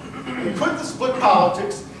bickering, and quit the split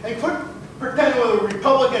politics, and quit pretending whether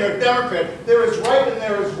Republican or Democrat, there is right and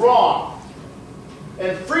there is wrong.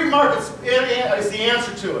 And free markets is the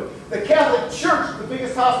answer to it. The Catholic Church, the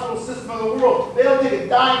biggest hospital system in the world, they don't take a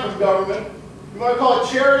dime from government. You want to call it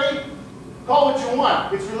charity? Call it what you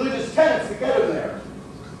want. It's religious tenets that get them there.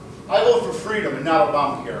 I vote for freedom and not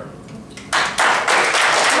Obamacare.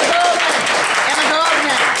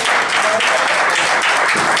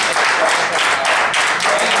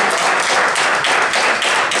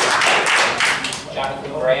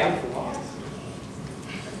 Jonathan Graham.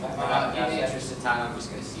 In the interest of time, I'm just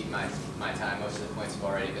going to cede my time. Most of the points have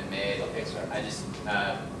already been made. Okay, sir. I just,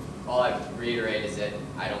 all I reiterate is that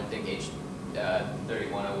I don't think H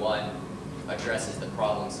 3101 addresses the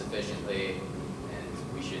problem sufficiently,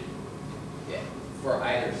 and we should, for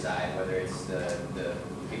either side, whether it's the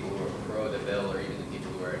people who are pro the bill or even the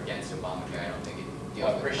people who are against Obamacare, I don't think it deals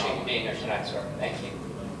I with the appreciate you problem. being here tonight, sir. Thank you.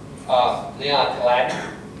 Leon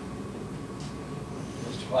Gladden.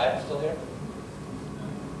 Mr. Gladden still here?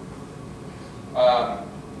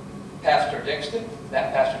 Pastor Dixon.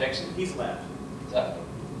 Pastor Dixon? He's left.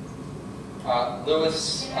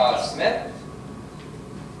 Lewis Smith.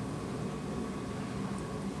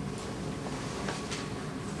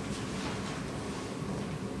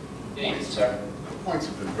 Good evening, sir. The points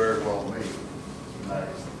have been very well made tonight.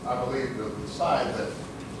 I believe that the side that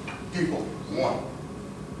people want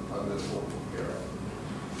of this Affordable Care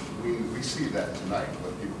Act, we see that tonight,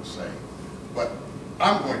 what people are saying. But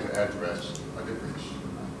I'm going to address a different issue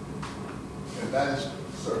tonight. And that is,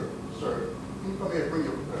 sir, can you come here and bring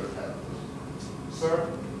your prepared hat? Sir,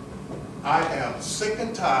 I am sick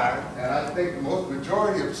and tired, and I think the most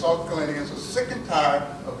majority of South Carolinians are sick and tired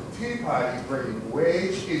of the Tea Party bringing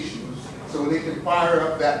wage issues so they can fire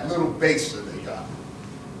up that little base that they got.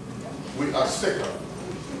 We are sick of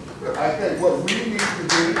it. I think what we need to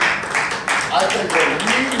do,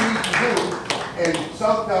 and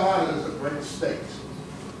South Carolina is a great state.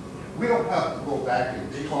 We don't have to go back and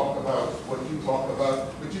talk about what you talk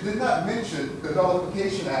about, but you did not mention the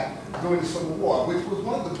Nullification Act during the Civil War, which was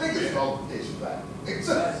one of the biggest nullification acts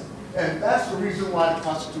exists. And that's the reason why the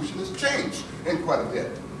Constitution has changed in quite a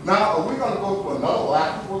bit. Now, are we going to go to another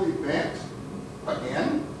laughable event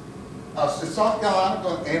again? Is South Carolina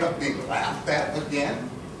going to end up being laughed at again?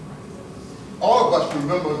 All of us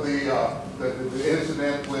remember the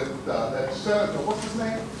incident with that senator, what's his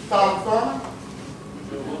name? Tom Thurman?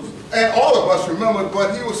 And all of us remember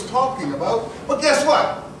what he was talking about. But guess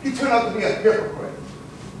what? He turned out to be a hypocrite.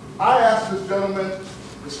 I asked this gentleman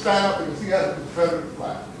to stand up because he has a Confederate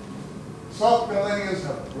flag. South Carolinians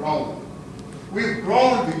have grown. We've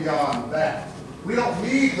grown beyond that. We don't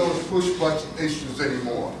need those push-button issues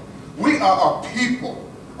anymore. We are a people,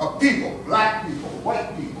 black people,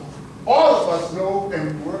 white people. All of us know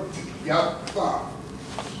and work together.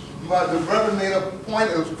 But the Reverend made a point,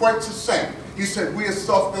 it was quite succinct. He said, we as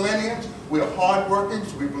South Carolinians, we are hardworking,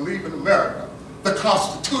 we believe in America. The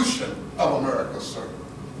Constitution of America, sir.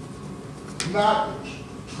 Not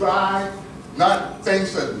dry, not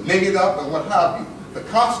things that make it up and what have you. The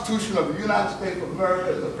Constitution of the United States of America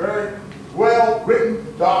is a very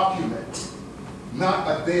well-written document, not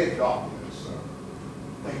a dead document, sir.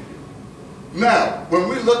 Thank you. Now, when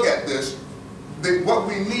we look at this, what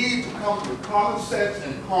we need to come to common sense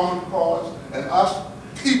and common cause, and us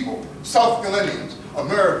people, South Carolinians,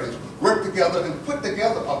 Americans, work together and put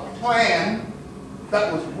together a plan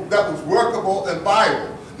that was workable and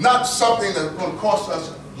viable, not something that's going to cost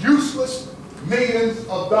us useless millions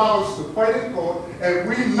of dollars to fight in court, and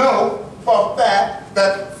we know for a fact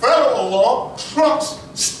that federal law trumps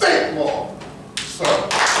state law, sir.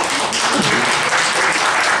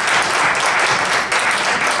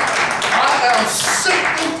 I am sick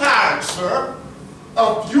and tired, sir,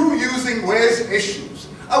 of you using wage issues.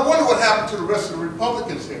 I wonder what happened to the rest of the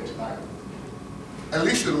Republicans here tonight. At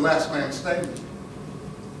least you're the last man standing.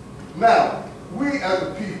 Now, we as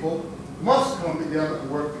a people must come together and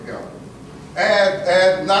work together.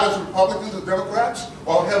 And not as Republicans or Democrats,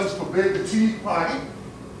 or heavens forbid the Tea Party,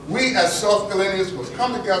 we as South Carolinians must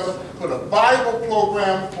come together, put a viable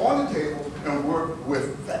program on the table, and work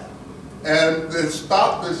with that. And then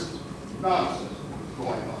stop this nonsense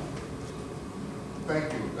going on.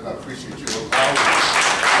 Thank you, and I appreciate you allowing me.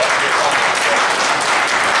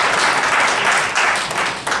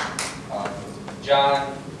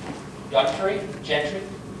 John Gentry?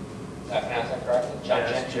 Did I pronounce that correctly? John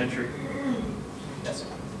Yes, Gentry. Gentry. Yes, sir.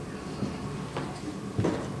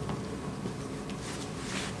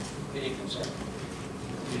 Good evening, sir.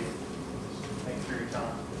 Thank you for your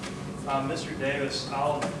time. Mr. Davis,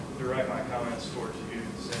 I'll direct my comments towards you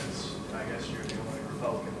since I guess you're the only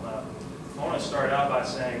Republican left. I want to start out by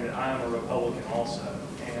saying that I am a Republican also,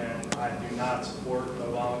 and I do not support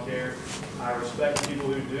Obamacare. I respect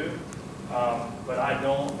people who do, but I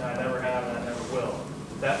don't, and I never have, and I never will.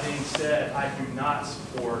 That being said, I do not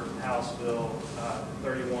support House Bill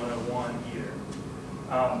 3101 either.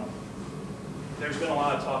 There's been a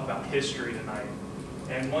lot of talk about history tonight,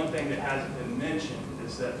 and one thing that hasn't been mentioned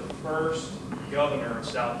is that the first governor of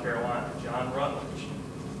South Carolina, John Rutledge,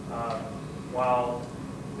 while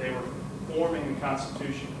they were forming the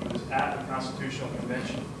Constitution, he was at the Constitutional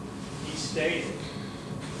Convention, he stated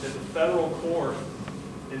that the federal court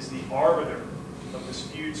is the arbiter of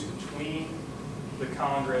disputes between the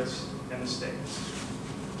Congress and the states.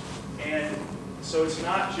 And so it's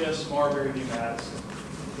not just Marbury v. Madison.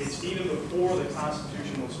 It's even before the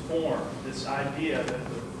Constitution was formed, this idea that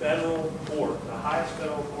the federal court, the highest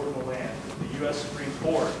federal court in the land, the U.S. Supreme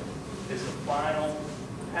Court, is the final,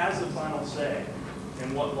 has the final say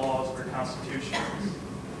in what laws are constitutional.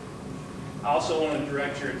 I also want to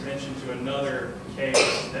direct your attention to another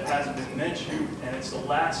case that hasn't been mentioned, and it's the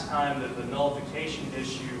last time that the nullification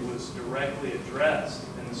issue was directly addressed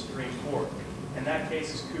in the Supreme Court. And that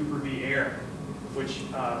case is Cooper v. Aaron, which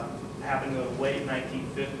happened in the late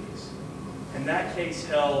 1950s. And that case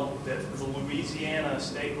held that the Louisiana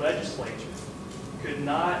state legislature could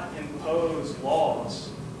not impose laws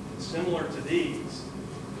similar to these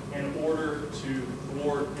in order to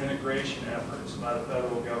thwart integration efforts by the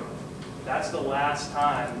federal government. That's the last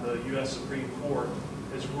time the U.S. Supreme Court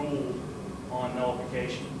has ruled on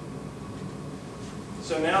nullification.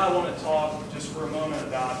 So now I want to talk just for a moment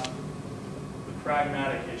about the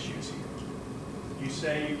pragmatic issues here. You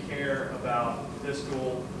say you care about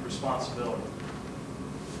fiscal responsibility.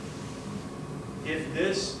 If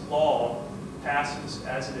this law passes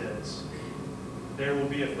as it is, there will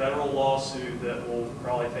be a federal lawsuit that will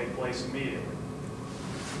probably take place immediately.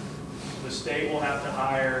 The state will have to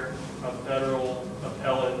hire a federal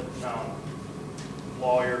appellate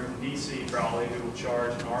lawyer from D.C. probably who will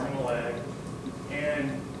charge an arm and a leg.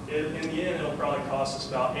 And in the end, it'll probably cost us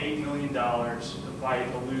about $8 million to fight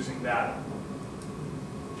a losing battle.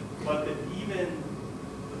 But even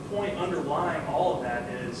the point underlying all of that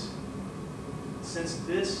is, since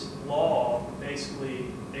this law basically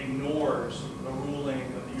ignores a ruling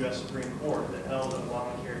of the U.S. Supreme Court that held the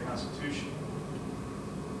Obamacare constitutional,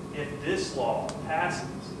 if this law passes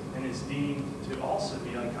and is deemed to also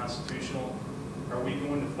be unconstitutional, are we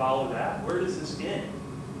going to follow that? Where does this end?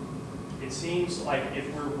 It seems like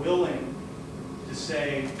if we're willing to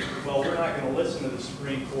say, well, we're not going to listen to the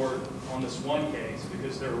Supreme Court on this one case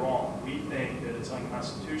because they're wrong. We think that it's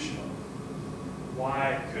unconstitutional.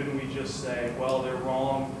 Why couldn't we just say, well, they're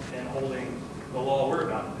wrong in holding the law we're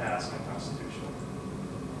about to pass unconstitutional?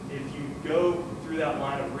 If you go through that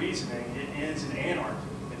line of reasoning, it ends in anarchy.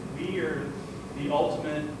 If we are the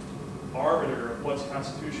ultimate arbiter of what's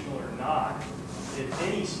constitutional or not, if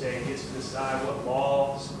any state gets to decide what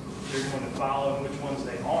laws they're going to follow and which ones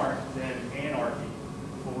they aren't, then anarchy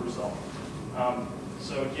will result.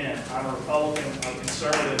 So again, I'm a Republican, I'm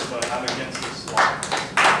conservative, but I'm against this law.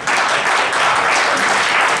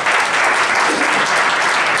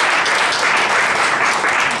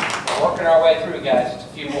 We're working our way through, guys. Just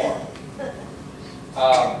a few more.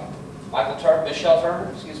 Michelle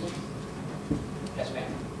Turner, excuse me. Yes,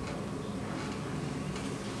 ma'am.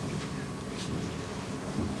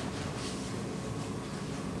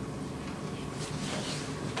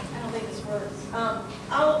 I don't think this works.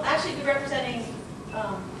 I'll actually be representing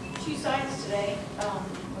two sides today, or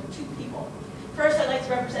two people. First, I'd like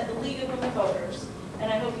to represent the League of Women Voters,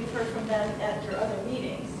 and I hope you've heard from them at your other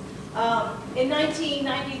meetings. In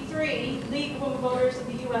 1993, League of Women Voters of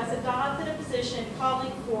the U.S. adopted a position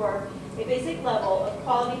calling for a basic level of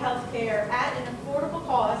quality health care at an affordable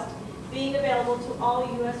cost being available to all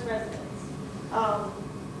U.S. residents.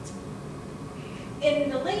 In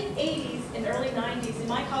the late 80s, in the early 90s, in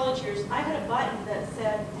my college years, I had a button that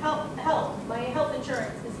said, help, help, my health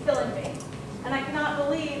insurance is killing me. And I cannot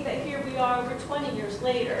believe that here we are over 20 years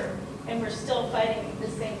later, and we're still fighting the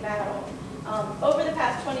same battle. Over the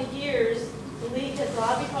past 20 years, the League has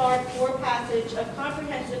lobbied hard for passage of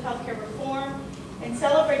comprehensive health care reform and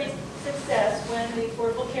celebrated success when the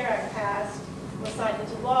Affordable Care Act passed, was signed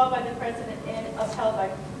into law by the President and upheld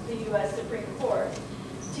by the U.S. Supreme Court.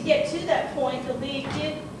 To get to that point, the League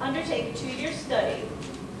did undertake a 2-year study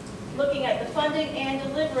looking at the funding and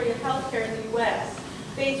delivery of health care in the U.S.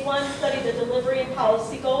 Phase 1 studied the delivery and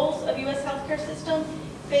policy goals of U.S. healthcare system.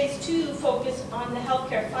 Phase 2 focused on the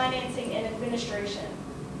healthcare financing and administration.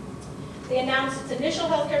 They announced its initial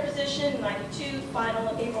healthcare position in '92, final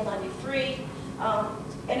in April '93,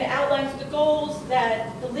 and it outlines the goals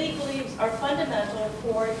that the League believes are fundamental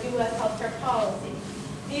for U.S. healthcare policy.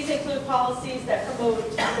 These include policies that promote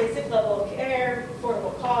a basic level of care,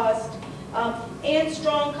 affordable cost, and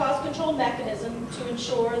strong cost control mechanism to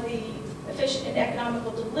ensure the efficient and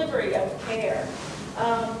economical delivery of care.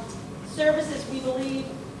 Services we believe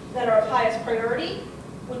that are of highest priority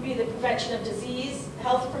would be the prevention of disease,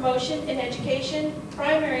 health promotion and education,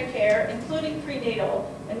 primary care, including prenatal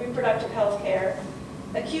and reproductive health care,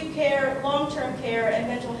 acute care, long-term care, and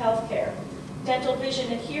mental health care. Dental,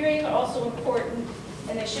 vision, and hearing are also important,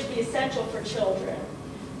 and they should be essential for children.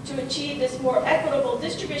 To achieve this more equitable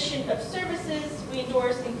distribution of services, we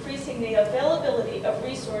endorse increasing the availability of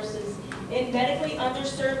resources in medically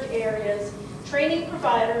underserved areas, training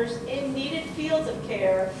providers in needed fields of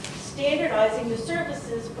care, standardizing the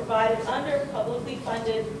services provided under publicly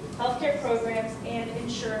funded healthcare programs, and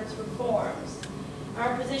insurance reforms.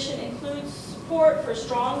 Our position includes support for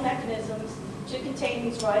strong mechanisms to contain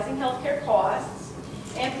these rising healthcare costs,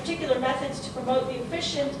 and particular methods to promote the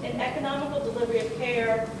efficient and economical delivery of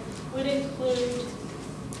care would include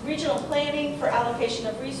regional planning for allocation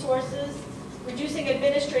of resources, reducing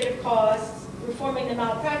administrative costs, reforming the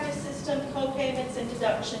malpractice system, co-payments and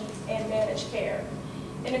deductions, and managed care.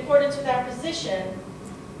 In accordance with our position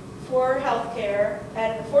for health care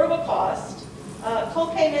at an affordable cost,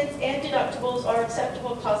 co-payments and deductibles are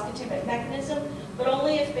acceptable cost containment mechanism, but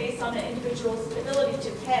only if based on an individual's ability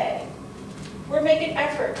to pay. We're making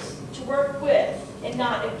efforts to work with and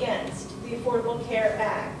not against the Affordable Care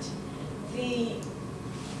Act. The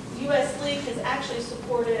U.S. League has actually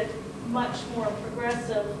supported much more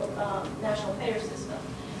progressive national payer system,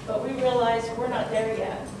 but we realize we're not there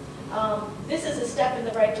yet. This is a step in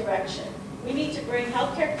the right direction. We need to bring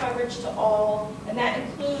health care coverage to all, and that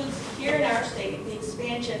includes, here in our state, the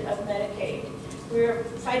expansion of Medicaid. We're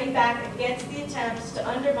fighting back against the attempts to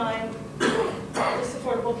undermine this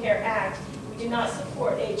Affordable Care Act. We do not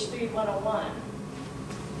support H3 101.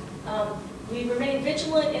 We remain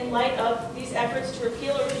vigilant in light of these efforts to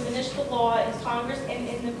repeal or diminish the law in Congress and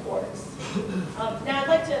in the courts. Now I'd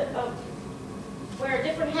like to wear a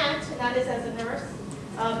different hat, and that is as a nurse,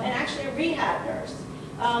 and actually a rehab nurse.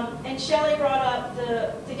 And Shelley brought up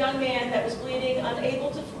the young man that was bleeding,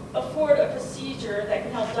 unable to afford a procedure that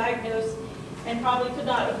can help diagnose, and probably could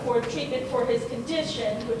not afford treatment for his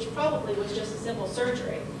condition, which probably was just a simple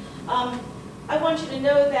surgery. I want you to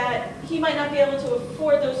know that he might not be able to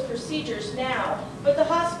afford those procedures now, but the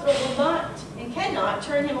hospital will not and cannot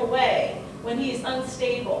turn him away when he is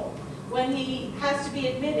unstable, when he has to be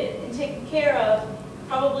admitted and taken care of,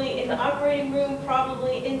 probably in the operating room,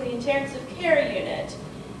 probably in the intensive care unit,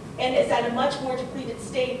 and is at a much more depleted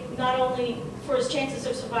state, not only for his chances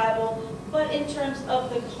of survival, but in terms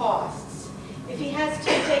of the costs. If he has to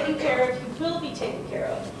be taken care of, he will be taken care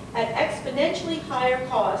of at exponentially higher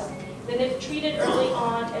costs than if treated early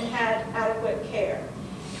on and had adequate care.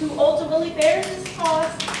 Who ultimately bears this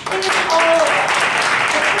cost? It is all of us.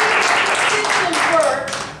 The system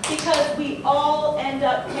works because we all end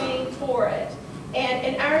up paying for it. And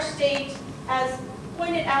in our state, as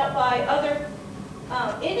pointed out by other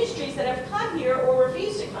industries that have come here or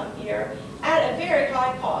refused to come here, at a very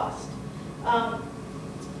high cost.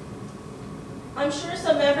 I'm sure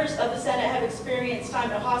some members of the Senate have experienced time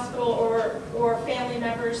in a hospital or family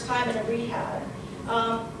members' time in a rehab.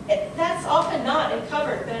 That's often not a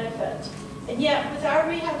covered benefit. And yet, with our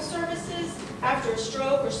rehab services, after a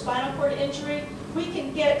stroke or spinal cord injury, we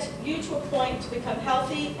can get you to a point to become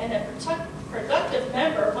healthy and a productive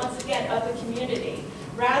member, once again, of the community,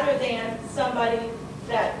 rather than somebody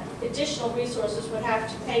that additional resources would have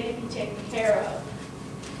to pay to be taken care of.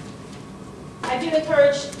 I do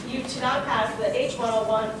encourage you to not pass the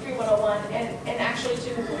H101, 3101, and actually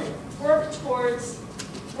to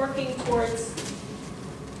working towards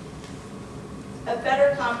a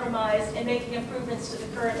better compromise and making improvements to the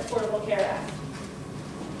current Affordable Care Act.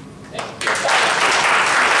 Thank you for your time.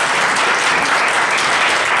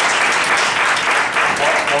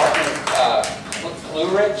 Martin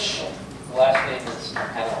Bluerich. The last name is, I'm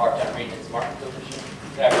having a hard time reading it. It's Martin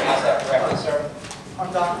Bluerich. Did I pronounce that correctly, sir?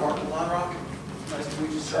 I'm Dr. Martin Lonrock. Nice to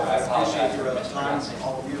meet you, sir. I apologize appreciate for your time, mispronouncing.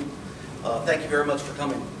 all of you. Thank you very much for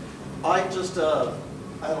coming. I just, I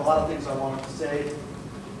had a lot of things I wanted to say.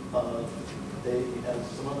 They, as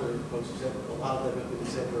some other folks have said, a lot of them have been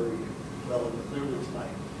said very well and clearly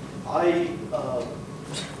tonight.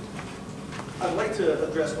 I'd like to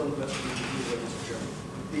address one question you, Mr.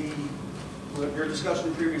 Chairman. Your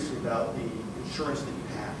discussion previously about the insurance that you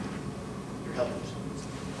have, your health insurance.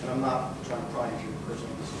 And I'm not trying to pry into your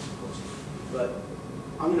personal business, of course, but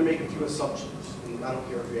I'm going to make a few assumptions. And I don't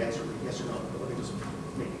care if you answer me yes or no, but let me just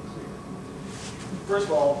make it clear. First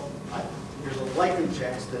of all, there's a likely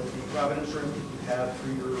chance that the private insurance that you have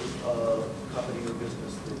through your company or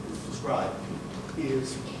business that you described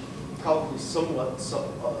is probably somewhat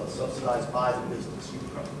subsidized by the business.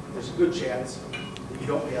 There's a good chance that you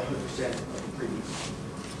don't pay 100% of the premium.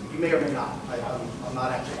 You may or may not. I'm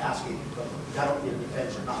not actually asking, but I don't need a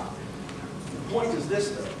defense or not. The point is this,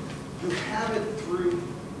 though. You have it through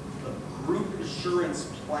a group insurance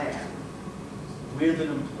plan with an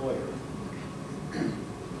employer.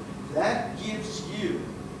 That gives you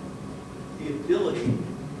the ability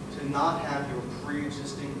to not have your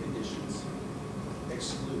pre-existing conditions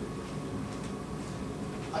excluded.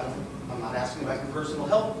 I'm not asking about your personal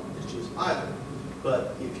health issues either,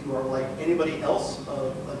 but if you are like anybody else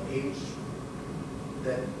of an age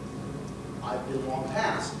that I've been long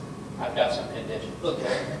past. I've got some conditions.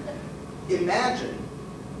 Okay. Imagine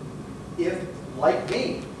if, like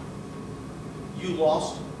me, you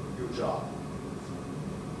lost your job.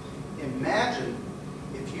 Imagine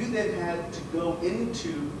if you then had to go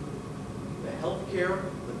into the healthcare,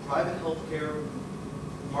 the private healthcare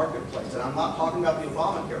marketplace, and I'm not talking about the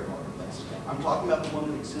Obamacare marketplace, I'm talking about the one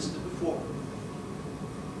that existed before.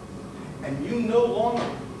 And you no longer,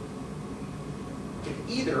 if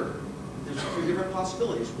either, there's a few different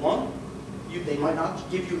possibilities. One, they might not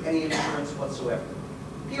give you any insurance whatsoever,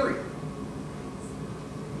 period.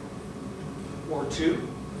 Or two,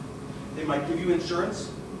 they might give you insurance,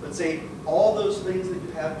 but say all those things that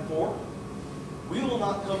you had before, we will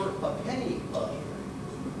not cover a penny of.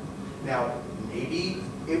 Now, maybe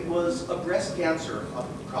it was a breast cancer,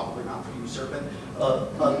 probably not for you, sir,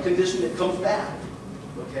 but a condition that comes back,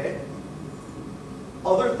 okay?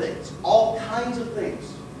 Other things, all kinds of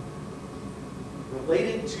things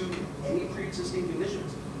related to any pre-existing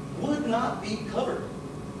conditions would not be covered.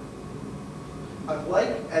 I'd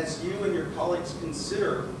like, as you and your colleagues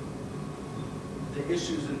consider the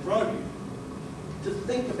issues in front of you, to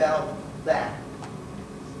think about that.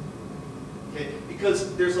 Okay?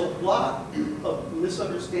 Because there's a lot of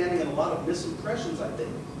misunderstanding and a lot of misimpressions, I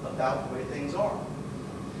think, about the way things are.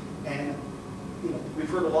 And we've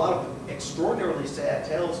heard a lot of extraordinarily sad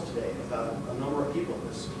tales today about a number of people.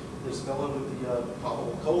 This fellow with the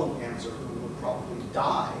probable colon cancer who will probably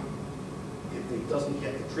die if he doesn't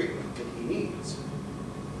get the treatment that he needs.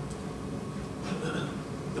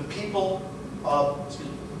 The people, all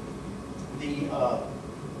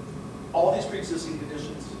these pre-existing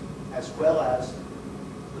conditions, as well as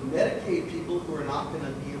the Medicaid people who are not going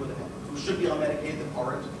to be able to, who should be on Medicaid that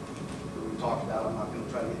aren't, who we talked about. I'm not going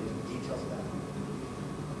to try to get into the details of that.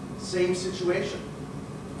 Same situation.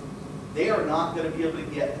 They are not going to be able to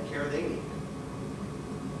get the care they need.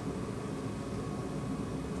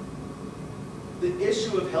 The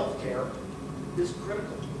issue of health care is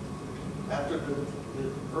critical. After the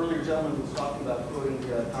earlier gentleman was talking about quoting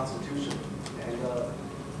the Constitution, and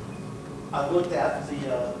I looked at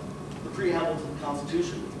the preamble to the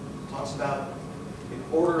Constitution. It talks about, in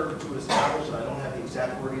order to establish, and I don't have the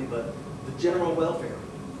exact wording, but the general welfare.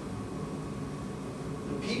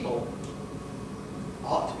 The people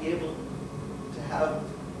ought to be able to have,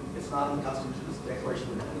 it's not in the Constitution, it's the Declaration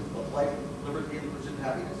of Independence, but life, liberty, and the pursuit of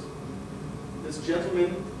happiness. This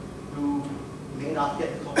gentleman who may not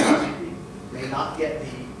get the colonoscopy, may not get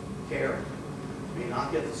the care, may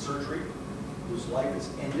not get the surgery, whose life is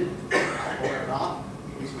ended, or not,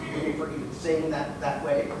 he's forgiven for even saying that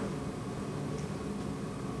way.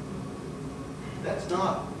 That's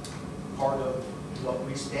not part of what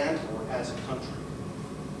we stand for as a country.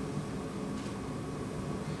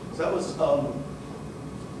 So that was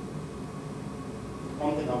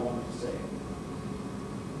one thing I wanted to say.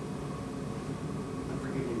 And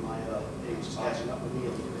forgive me, my age is catching up with me a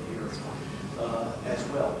little bit here as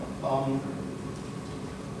well.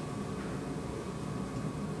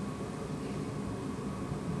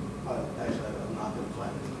 Actually, I'm not going to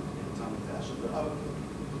plan it in a timely fashion, but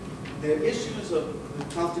the issues of the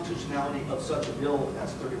constitutionality of such a bill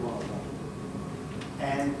as 3101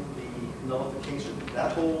 and the nullification,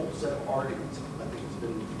 that whole set of arguments, I think has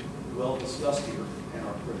been well discussed here and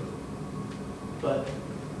are critical. But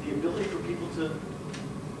the ability for people to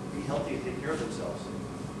be healthy and take care of themselves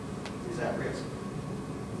is at risk.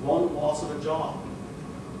 One loss of a job,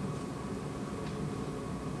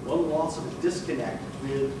 one loss of a disconnect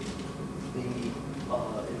with the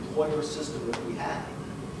employer system that we have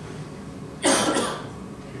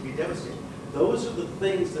could be devastating. Those are the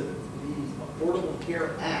things that the Affordable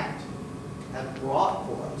Care Act has brought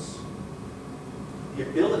for us. The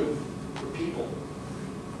ability for people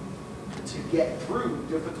to get through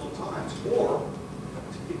difficult times or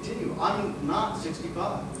to continue. I'm not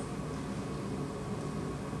 65.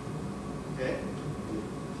 Okay?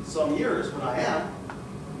 Some years when I am,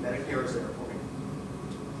 Medicare is there for me.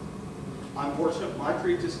 I'm fortunate my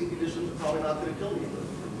pre-existing conditions are probably not going to kill me in the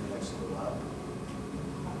next little while.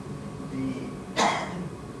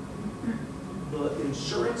 The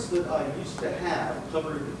insurance that I used to have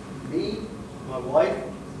covered me, my wife,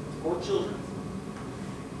 4 children.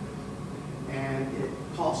 And it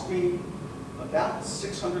cost me about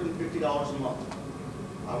 $650 a month.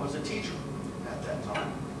 I was a teacher at that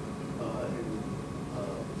time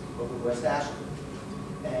over West Ashland.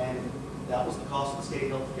 And that was the cost of the state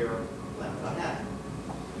health care plan that I had.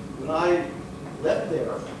 When I left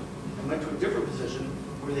there and went to a different position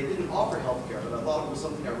where they didn't offer health care, but I thought it was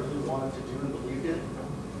something I really wanted to do and believed in,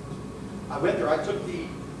 I went there. I took the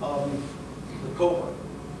COBRA.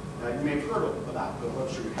 Now, you may have heard about COBRA,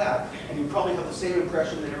 I'm sure you have, and you probably have the same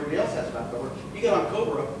impression that everybody else has about COBRA. You get on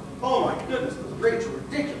COBRA, oh my goodness, the rates are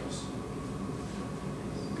ridiculous.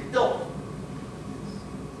 You don't.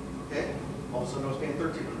 Okay? All of a sudden I was paying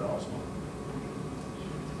 $1,300 a month.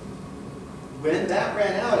 When that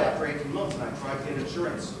ran out after 18 months and I tried to get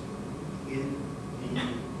insurance in the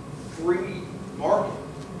free market,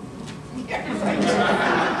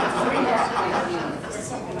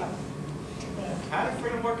 How did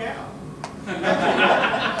freedom work out?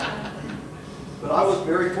 but I was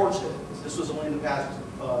very fortunate. This was only in the past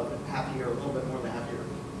half year, a little bit more than half year.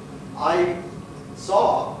 I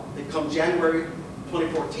saw that come January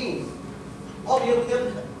 2014, I'll be able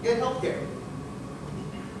to get health care.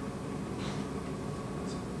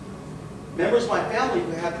 Members of my family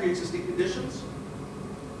who had pre-existing conditions,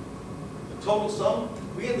 the total sum,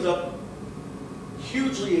 we ended up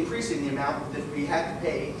hugely increasing the amount that we had to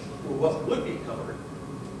pay for what would be covered,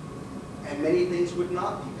 and many things would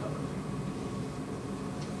not be covered.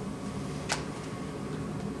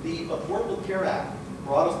 The Affordable Care Act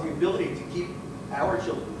brought us the ability to keep our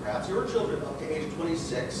children, perhaps your children, up to age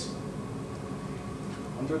 26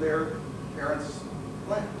 under their parents'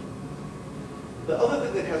 plan. The other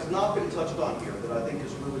thing that has not been touched on here that I think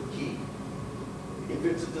is really key, if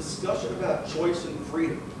it's a discussion about choice and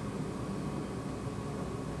freedom,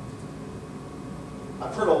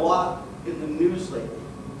 I've heard a lot in the news lately.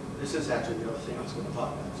 This is actually the other thing I was going to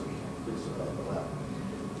talk about, so please allow.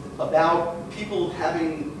 About people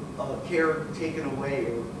having care taken away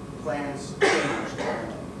or plans changed,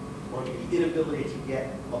 or the inability to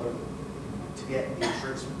get the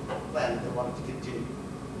insurance plan that they wanted to continue.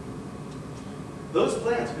 Those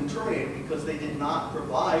plans have been terminated because they did not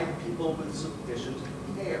provide people with sufficient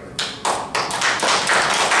care.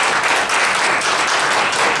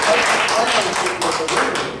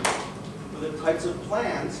 For the types of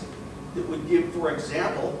plans that would give, for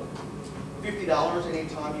example, $50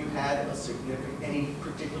 anytime you had any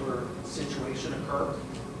particular situation occur.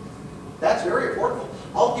 That's very affordable.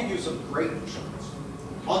 I'll give you some great insurance.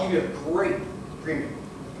 I'll give you a great premium,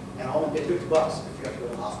 and I'll only get $50 if you have to go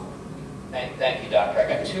to the hospital. Thank you, Doctor. I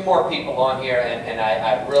got 2 more people on here, and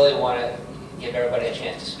I really want to give everybody a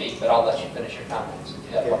chance to speak, but I'll let you finish your comments. If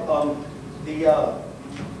you have one.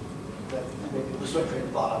 The switch train of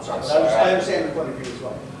thought, I'm sorry. I understand the point of view as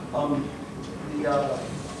well.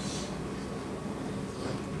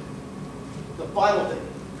 The final thing,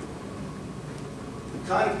 the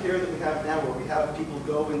kind of care that we have now where we have people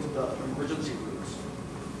go into the emergency rooms,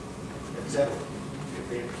 etc., if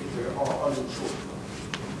they are uninsured.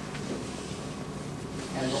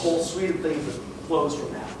 And the whole suite of things that flows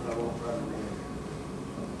from that I won't try to name.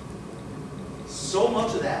 So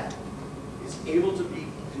much of that is able to be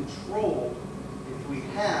controlled if we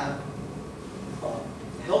have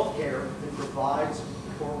health care that provides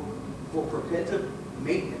for preventive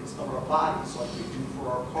maintenance of our bodies like we do for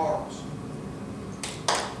our cars.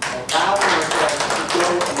 Allowing ourselves to go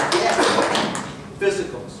and get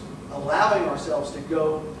physicals. Allowing ourselves to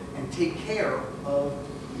go and take care of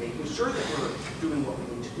making sure that we're doing what we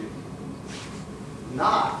need to do.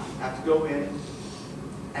 not have to go in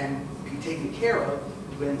and be taken care of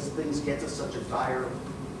when things get to such a dire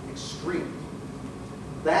extreme.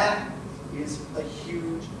 That is a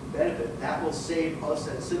huge benefit. That will save us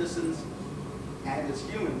as citizens and as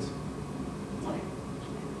humans money.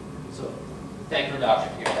 So, thank you, Doctor,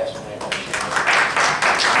 for your testimony.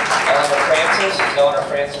 Francis, is Eleanor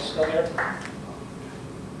Francis still here?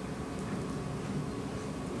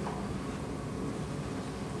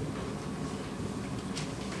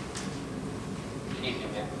 Good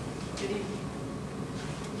evening, ma'am. Good evening.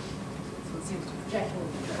 So it seems to project a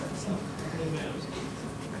little bit better, so.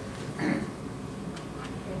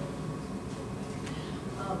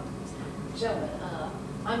 Gentlemen,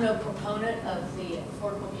 I'm no proponent of the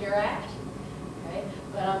Affordable Care Act, okay,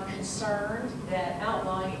 but I'm concerned that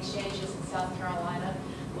outlawing exchanges in South Carolina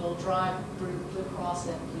will drive Blue Cross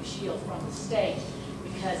and Blue Shield from the state,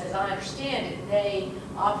 because as I understand it, they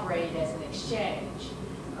operate as an exchange.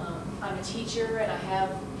 I'm a teacher and I have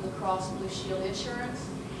Blue Cross and Blue Shield insurance,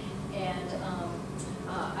 and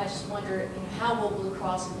I just wonder, how will Blue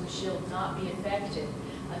Cross and Blue Shield not be affected,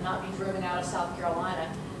 not be driven out of South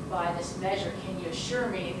Carolina by this measure? Can you assure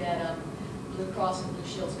me that Blue Cross and Blue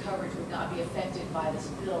Shield's coverage would not be affected by this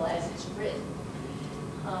bill as it's written?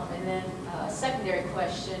 And then a secondary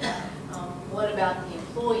question, what about the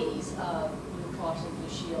employees of Blue Cross and Blue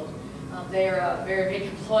Shield? They're a very big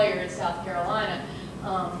employer in South Carolina.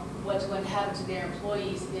 What's going to happen to their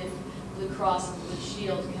employees if Blue Cross and Blue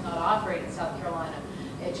Shield cannot operate in South Carolina?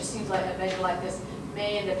 It just seems like a measure like this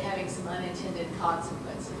may end up having some unintended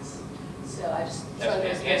consequences. So I just throw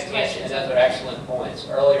those questions. Those are excellent points.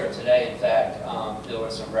 Earlier today, in fact, there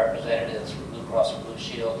were some representatives from Blue Cross and Blue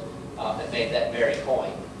Shield that made that very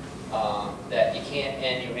point, that you can't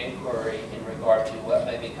end your inquiry in regard to what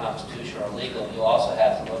may be constitutional or legal. You also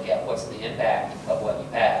have to look at what's the impact of what you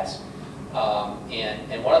pass.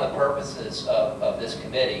 And one of the purposes of this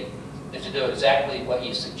committee is to do exactly what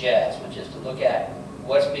you suggest, which is to look at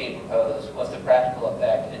what's being proposed, what's the practical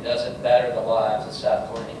effect, and does it better the lives of South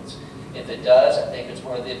Carolinians. If it does, I think it's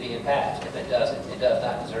worthy of being passed. If it doesn't, it does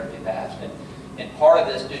not deserve to be passed. And part of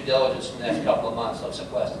this due diligence in the next couple of months looks at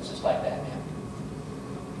questions just like that, ma'am.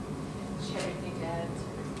 Do you have anything to add?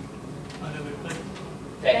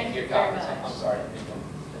 Thank you for your comments. I'm sorry.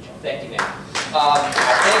 Thank you, ma'am. I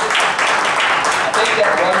think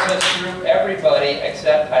that runs us through everybody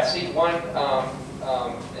except I see one.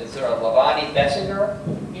 Is there a Lavani Bessinger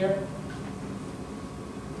here?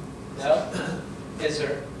 No? Is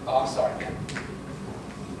there? Oh, I'm sorry, ma'am.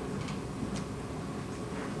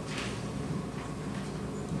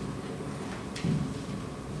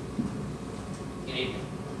 Good evening.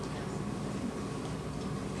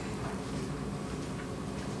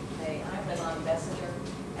 Hey, I'm Lavani Bessinger,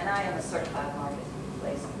 and I am a certified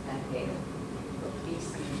marketplace navigator for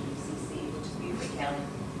BCC, which is Beaufort County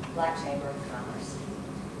Black Chamber of Commerce.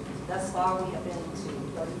 Thus far, we have been to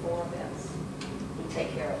 34 events. We take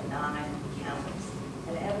care of 9 counties,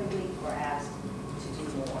 and every week we're asked to do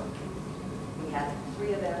more. We had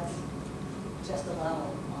 3 events just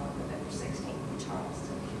alone on November 16th in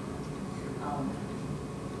Charleston.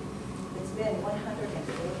 It's been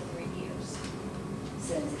 143 years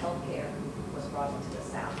since healthcare was brought into the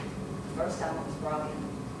South. The first time it was brought in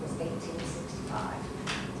was 1865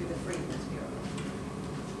 through the Freedmen's Bureau.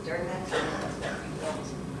 During that time, that's when we built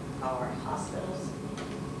our hospitals.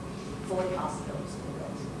 40 hospitals were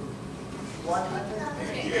built.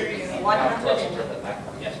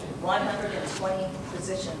 120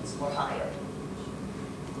 physicians were hired.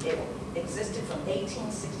 It existed from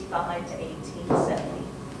 1865 to 1870,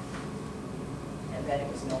 and then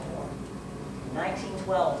it was no more. In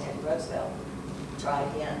 1912, Teddy Roosevelt tried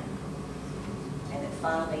again, and it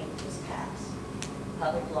finally was passed.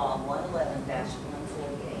 Public Law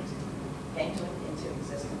 111-148 came into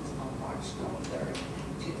existence on March 23rd,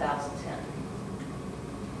 2010.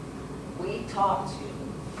 We talked to,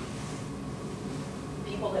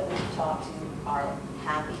 people that we've talked to are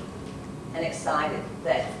happy and excited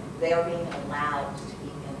that they are being allowed to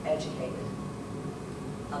be educated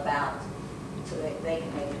about, so that they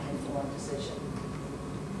can make an informed decision.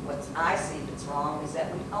 What I see that's wrong is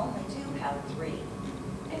that we only do have 3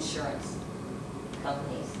 insurance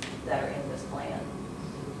companies that are in this plan,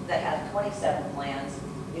 that have 27 plans.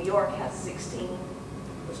 New York has 16,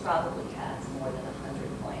 which probably has more than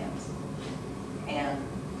 100 plans. And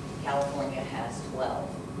California has 12.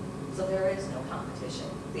 So there is no competition.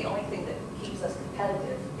 The only thing that keeps us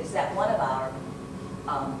competitive is that one of our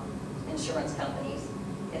insurance companies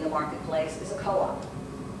in the marketplace is a co-op,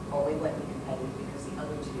 or we wouldn't be competitive because the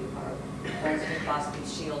other 2 are ones Blue Cross Blue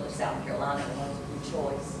Shield of South Carolina, the ones Blue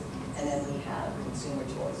Choice, and and then we have Consumer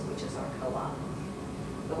Choice, which is our co-op.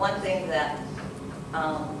 The one thing that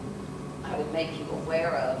I would make you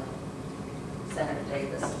aware of, Senator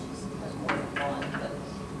Davis, there's more than one, but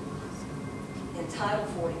in Title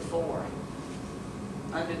 44,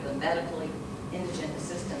 under the Medically Indigent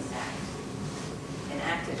Assistance Act,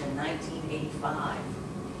 enacted in 1985,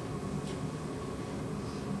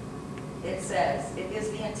 it says, it is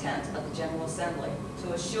the intent of the General Assembly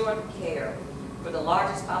to assure the care for the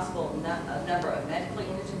largest possible number of medically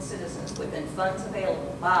indigent citizens within funds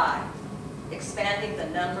available by expanding the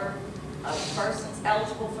number of persons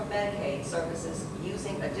eligible for Medicaid services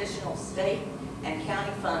using additional state and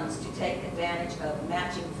county funds to take advantage of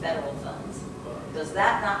matching federal funds. Does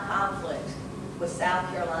that not conflict with South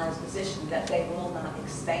Carolina's position that they will not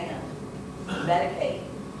expand Medicaid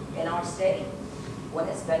in our state when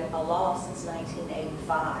it's been a law since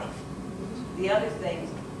 1985? The other thing,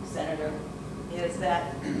 Senator, is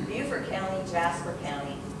that Beaufort County, Jasper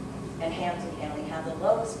County, and Hampton County have the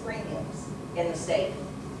lowest premiums in the state.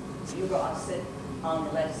 You are sit on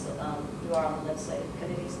the you are on the legislative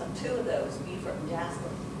committees of two of those, Beaufort and Jasper.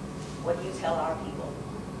 What do you tell our people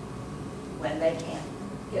when they can't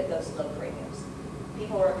get those low premiums?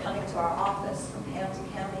 People are coming to our office from Hampton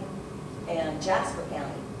County and Jasper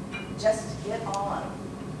County just to get on,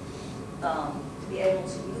 to be able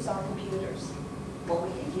to use our computers when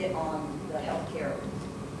we can get on the healthcare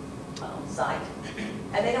site.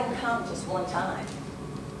 And they don't come just one time.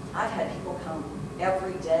 I've had people come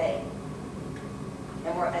every day.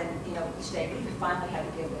 And you know, each day we finally had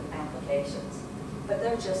to give them applications. But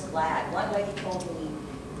they're just glad. One lady told me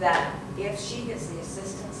that if she gets the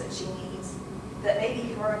assistance that she needs, that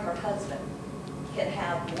maybe her and her husband can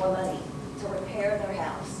have more money to repair their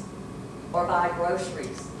house or buy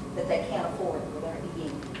groceries that they can't afford, where they're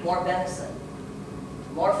eating more venison,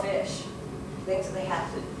 more fish, things that they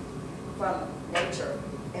have to from nature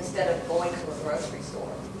instead of going to a grocery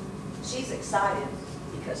store. She's excited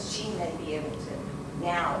because she may be able to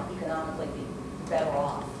now economically be better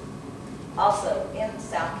off. Also, in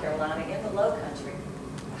South Carolina, in the low country,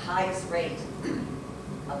 the highest rate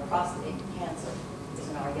of prostate cancer is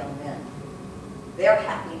in our young men. They're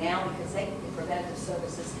happy now because they get preventative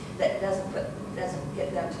services that doesn't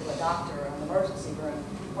get them to a doctor or an emergency room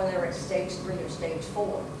when they're at stage 3 or stage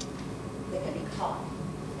 4. They can be caught,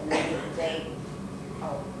 and they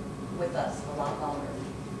are with us a lot longer,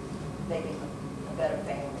 making a better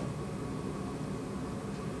family.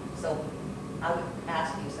 So I would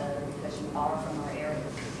ask you, Senator, because you are from our area,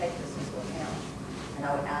 to take this into account. And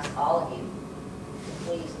I would ask all of you to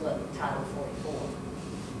please look at Title 44.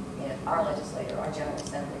 And if our legislator, our General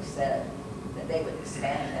Assembly said that they would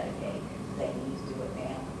expand Medicaid, they need to do it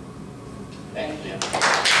now. Thank you.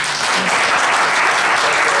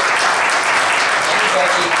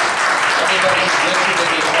 Anybody wishing to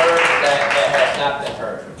be heard that has not been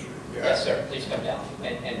heard? Yes, sir. Please come down.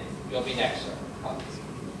 And you'll be next, sir.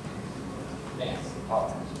 Ma'am,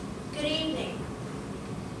 apologize. Good evening.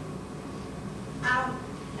 I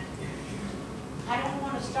don't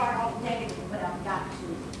want to start off negative, but I've got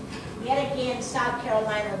to. Yet again, South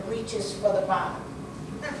Carolina reaches for the bottom.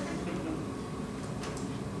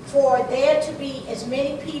 For there to be as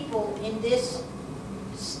many people in this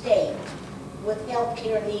state with health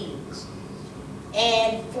care needs,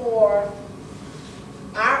 and for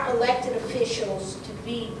our elected officials to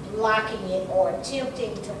be blocking it or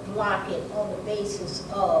attempting to block it on the basis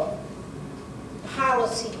of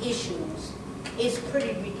policy issues is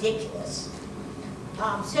pretty ridiculous.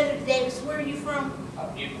 Senator Davis, where are you from?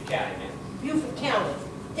 Beaufort County, ma'am. Beaufort County.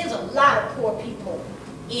 There's a lot of poor people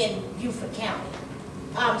in Beaufort County.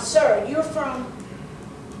 Sir, you're from?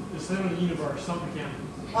 The center of the universe, Sumter County.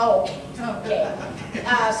 Oh, okay.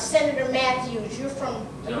 Senator Matthews, you're from?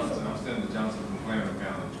 Johnson. I'm Senator Johnson from Clarendon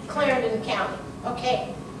County. Clarendon County.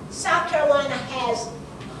 Okay. South Carolina has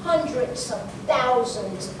hundreds of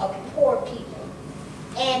thousands of poor people.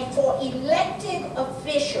 And for elected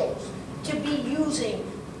officials to be using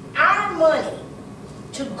our money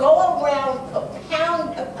to go around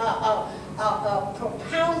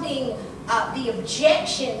propounding the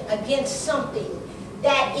objection against something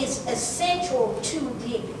that is essential to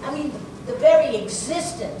the very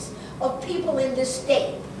existence of people in this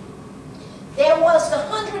state. There was the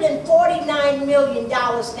 $149 million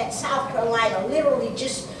that South Carolina literally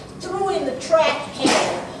just threw in the trash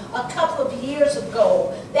can a couple of years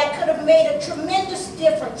ago that could have made a tremendous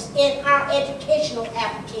difference in our educational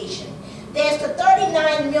application. There's the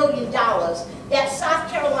 $39 million that South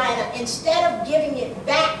Carolina, instead of giving it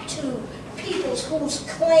back to people whose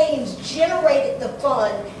claims generated the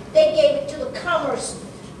fund, they gave it to the Commerce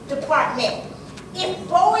Department. If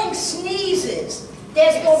Boeing sneezes,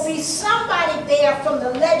 there's going to be somebody there from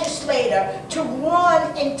the legislator to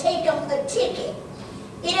run and take them a ticket.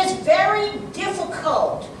 It is very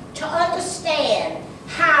difficult to understand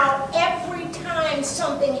how every time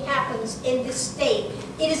something happens in this state,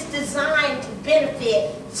 it is designed to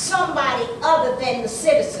benefit somebody other than the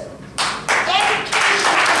citizen.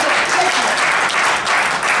 Education is a business,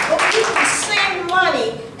 but we can send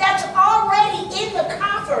money that's already in the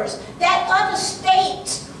coffers that other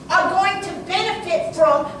states are going to benefit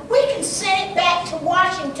from. We can send it back to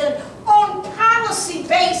Washington on policy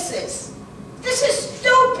basis. This is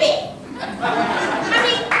stupid. I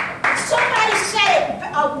mean, somebody said it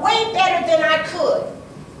way better than I could.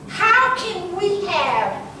 How can we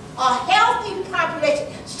have a healthy population?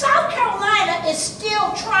 South Carolina is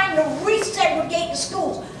still trying to resegregate the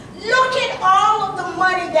schools. Look at all of the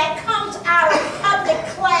money that comes out of public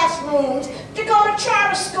classrooms to go to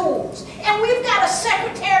charter schools. And we've got a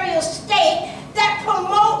Secretary of State that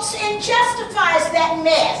promotes and justifies that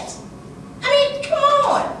mess. I mean, come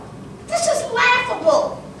on. This is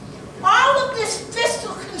laughable. All of this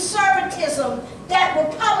fiscal conservatism that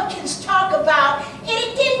Republicans talk about, and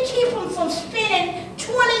it didn't keep them from spending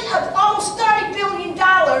almost $30 billion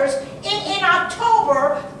in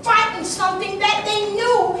October fighting something that they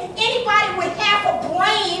knew anybody with half a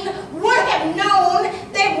brain would have known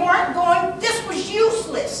they weren't going, this was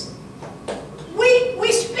useless.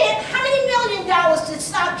 We spent, how many $1 million did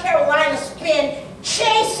South Carolina spend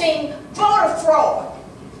chasing voter fraud?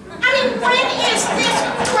 I mean, when is this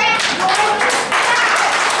crap going to stop?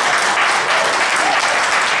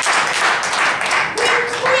 We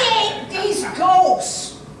create these ghosts.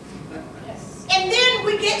 And then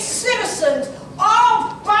we get citizens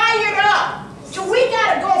all fired up. So we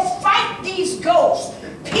got to go fight these ghosts.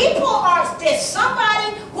 People are, there's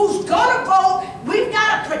somebody who's going to vote. We've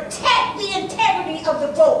got to protect the integrity of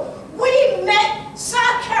the vote. We met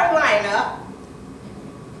South Carolina,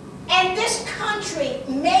 and this country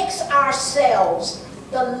makes ourselves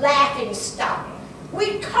the laughing stock.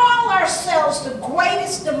 We call ourselves the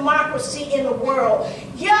greatest democracy in the world,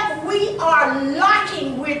 yet we are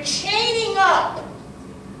locking, we're chaining up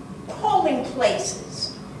polling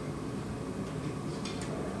places.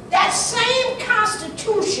 That same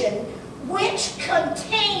Constitution, which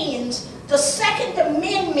contains the Second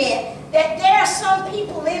Amendment, that there are some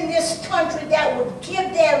people in this country that would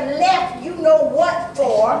give their left you-know-what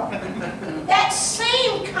for, that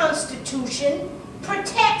same Constitution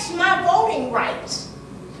protects my voting rights,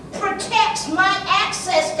 protects my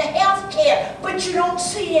access to health care, but you don't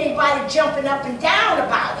see anybody jumping up and down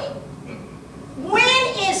about it.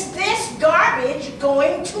 When is this garbage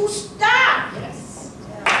going to stop? Yes.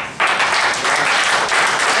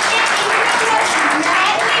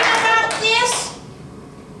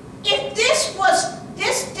 If this was,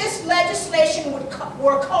 this legislation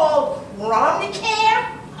were called Obamacare,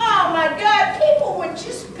 oh my God, people would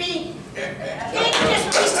just be, they'd just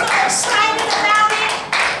be so excited about it.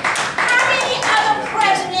 How many other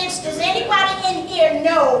presidents does anybody in here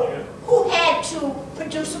know who had to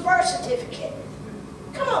produce a birth certificate?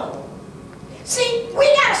 Come on. See, we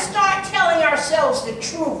got to start telling ourselves the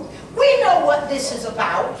truth. We know what this is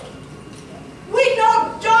about. We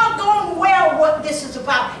know doggone well what this is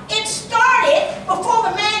about. It started before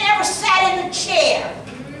the man ever sat in the chair.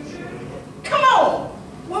 Come on.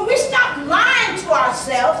 When we stop lying to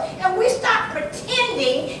ourselves and we stop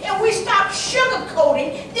pretending and we stop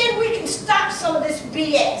sugarcoating, then we can stop some of this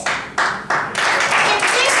BS. If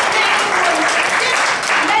this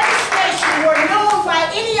legislation were known by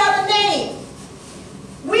any other name,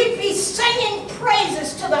 we'd be singing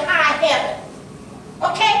praises to the high heaven.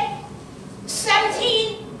 Okay?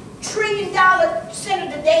 $17 trillion,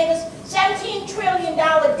 Senator Davis, $17 trillion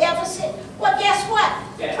deficit. Well, guess what?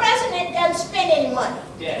 The president doesn't spend any money.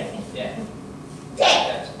 Dead.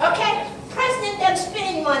 Okay? President doesn't spend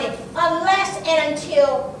any money unless and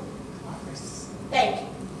until Congress. Thank you.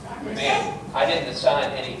 Ma'am, I didn't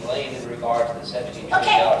assign any blame in regard to the $17 trillion.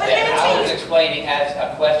 Okay, but let me I was explaining as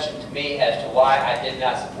a question to me as to why I did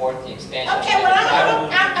not support the expansion. Okay, well,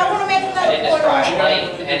 I want to make another point on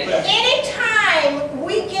that. Anytime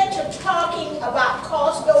we get to talking about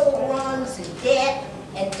cost overruns and debt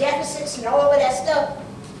and deficits and all of that stuff,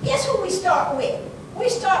 guess who we start with? We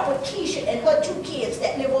start with Keisha and her 2 kids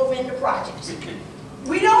that live over in the projects.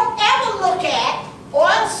 We don't ever look at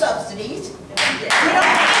oil subsidies. We don't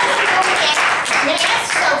ever look at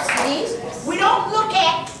gas subsidies. We don't look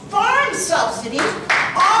at farm subsidies.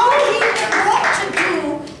 All we want to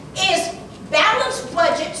do is balance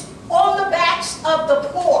budgets on the backs of the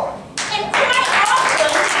poor. And quite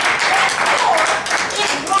often, that poor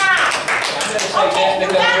is blind.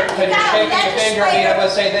 shaking your finger at me, I'm going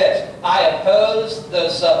to say this. I oppose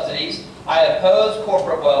those subsidies. I oppose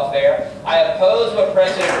corporate welfare. I oppose what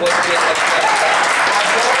President Bush did. I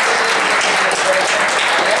don't believe in this administration.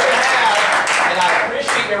 I never have, and I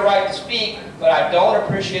appreciate your right to speak, but I don't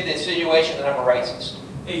appreciate the insinuation that I'm a racist.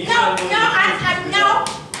 No,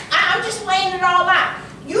 I'm just laying it all out.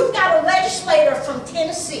 You've got a legislator from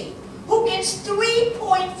Tennessee who gets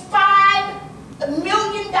 $3.5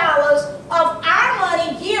 million of our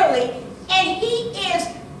money yearly, and he is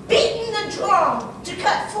beating the drum to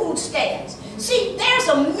cut food stamps. See, there's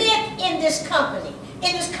a myth in this country,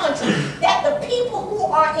 that the people who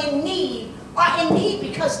are in need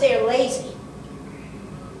because they're lazy.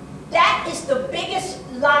 That is the biggest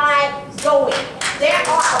lie going. There are a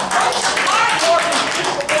bunch of hard-working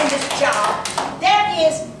people in this job. There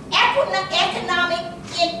is economic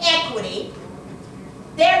inequity.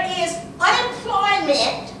 There is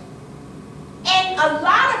unemployment. And a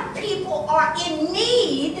lot of people are in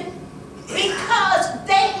need because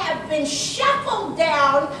they have been shuffled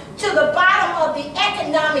down to the bottom of the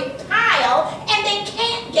economic pile and they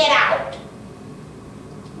can't get out.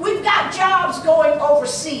 We've got jobs going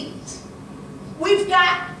overseas. We've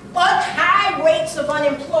got high rates of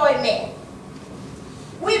unemployment.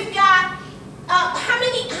 We've got how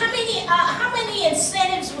many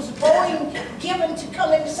incentives was Boeing given to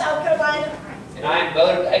come into South Carolina? And I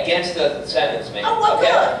voted against the incentives, ma'am. Oh, well, okay?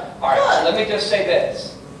 good. All right, so let me just say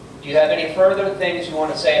this. Do you have any further things you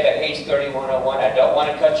want to say about H 3101? I don't want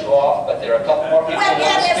to cut you off, but there are a couple more people who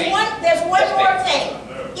want to speak. There's one more thing.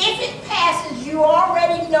 If it passes, you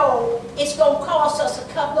already know it's going to cost us a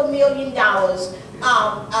couple of $1 million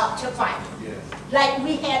to fight. Yeah. Like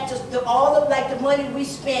we had to, the money we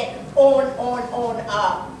spent on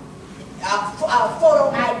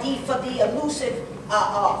photo ID for the elusive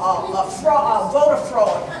voter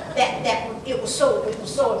fraud. That it was so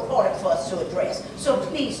important for us to address. So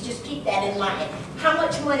please just keep that in mind. How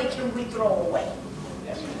much money can we throw away?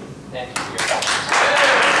 Yes, thank you for your comments.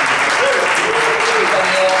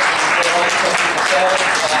 Anybody else want something to say?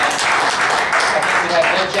 I think we have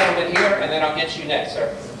one gentleman here, and then I'll get you next, sir.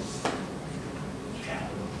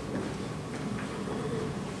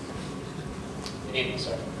 Good evening,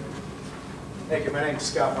 sir. Thank you. My name is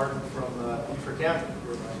Scott Martin from Beaufort County.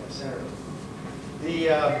 You're my senator. The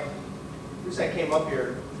reason I came up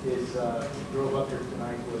here is drove up here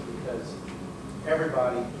tonight was because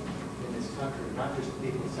everybody in this country, not just the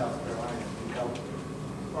people in South Carolina, need help.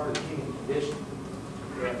 It's part of the human condition.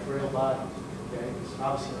 We have frail bodies. Okay, it's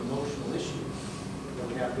obviously an emotional issue that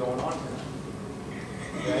we have going on tonight.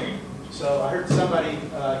 Okay, so I heard somebody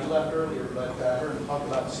he left earlier, but I heard him talk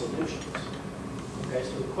about solutions. Okay,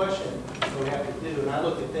 so the question that we have to do, and I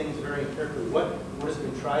look at things very carefully, what has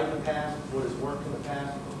been tried in the past, what has worked in the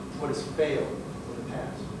past, what has failed in the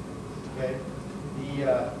past. Okay,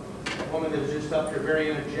 the woman that was just up here, very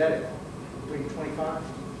energetic, between 25.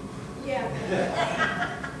 Yeah.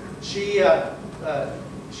 She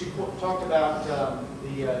talked about the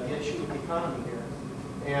issue of the economy here,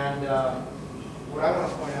 and what I want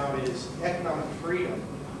to point out is economic freedom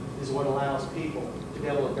is what allows people to be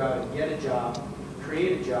able to go out and get a job,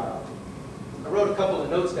 create a job. I wrote a couple of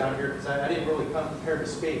notes down here because I didn't really come prepared to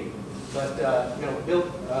speak. But you know,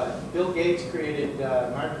 Bill Gates created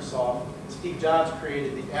Microsoft. Steve Jobs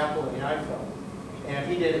created the Apple and the iPhone, and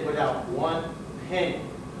he did it without one penny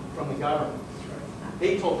from the government.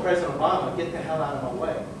 He told President Obama, "Get the hell out of my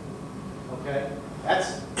way." Okay, that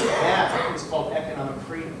is called economic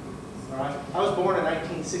freedom. All right. I was born in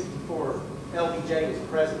 1964. LBJ was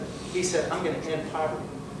president. He said, "I'm going to end poverty."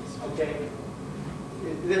 Okay.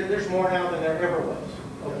 There's more now than there ever was.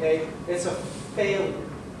 Okay. It's a failure.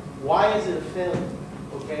 Why is it a failure?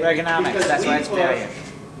 Okay. Economics. Because that's why it's failure.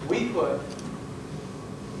 We put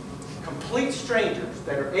complete strangers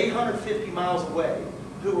that are 850 miles away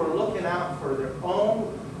who are looking out for their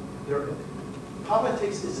own.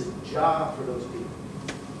 Politics is a job for those people.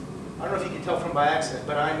 I don't know if you can tell from my accent,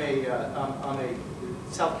 but I'm a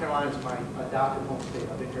South Carolina's my adopted home state.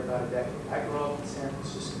 I've been here about a decade. I grew up in San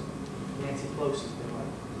Francisco. Nancy Pelosi has been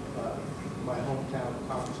my hometown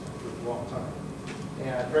congressman for a long time. And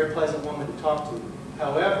a very pleasant woman to talk to.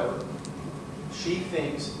 However, she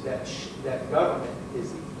thinks that government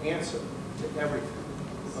is the answer to everything.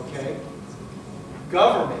 Okay?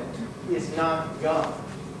 Government is not God.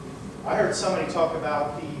 I heard somebody talk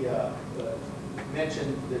about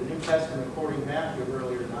mention the New Testament according to Matthew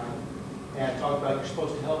earlier tonight, and talk about you're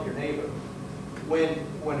supposed to help your neighbor.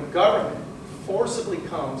 When government forcibly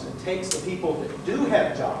comes and takes the people that do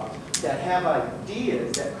have jobs, that have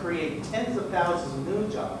ideas, that create tens of thousands of new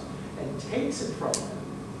jobs, and takes it from them,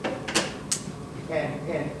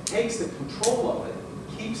 and takes the control of it,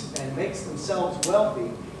 keeps and makes themselves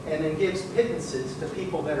wealthy, and then gives pittances to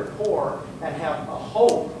people that are poor and have a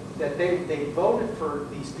hope that they voted for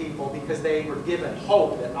these people because they were given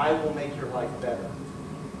hope that I will make your life better.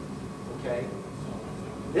 Okay?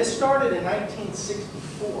 This started in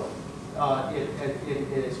 1964.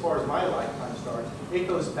 As far as my lifetime starts, it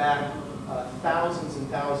goes back thousands and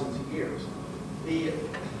thousands of years.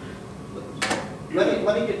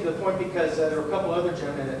 Let me get to the point because there were a couple other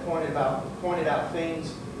gentlemen that pointed out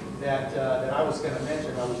things that I was going to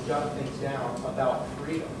mention. I was jotting things down about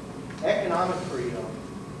freedom. Economic freedom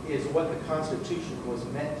is what the Constitution was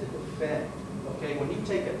meant to defend. Okay, when you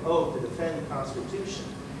take an oath to defend the Constitution,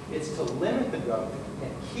 it's to limit the government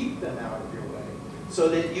and keep them out of your way so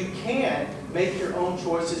that you can make your own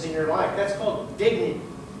choices in your life. That's called dignity,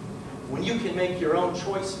 when you can make your own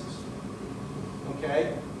choices.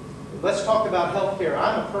 Okay? Let's talk about health care.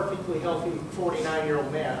 I'm a perfectly healthy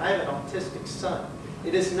 49-year-old man. I have an autistic son.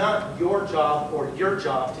 It is not your job or your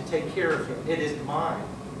job to take care of him. It is mine.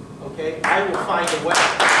 Okay? I will find a way.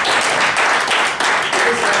 It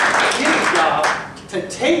is his job to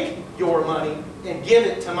take your money and give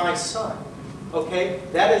it to my son. Okay?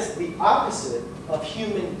 That is the opposite of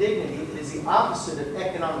human dignity. It is the opposite of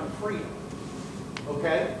economic freedom.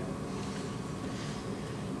 Okay?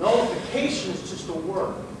 Nullification is just a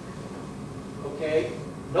word. Okay?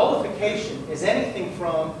 Nullification is anything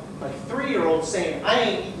from a 3-year-old saying, I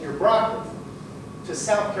ain't eating your broccoli, to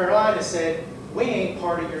South Carolina said, we ain't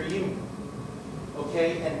part of your union.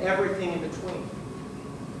 Okay? And everything in between.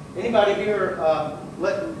 Anybody here,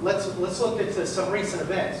 let's look at some recent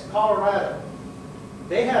events. Colorado,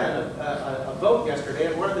 they had a vote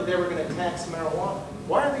yesterday on whether they were going to tax marijuana.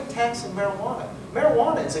 Why are they taxing marijuana?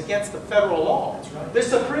 Marijuana is against the federal law. That's right. The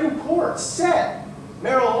Supreme Court said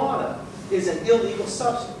marijuana is an illegal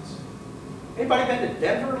substance. Anybody been to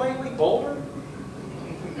Denver lately, Boulder?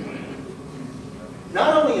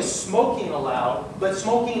 Not only is smoking allowed, but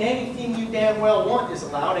smoking anything you damn well want is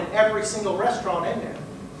allowed in every single restaurant in there.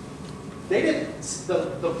 They didn't,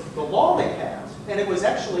 the law they passed, and it was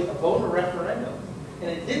actually a voter referendum, and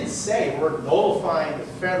it didn't say we're nullifying the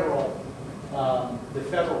federal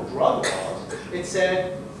drug laws. It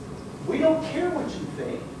said, we don't care what you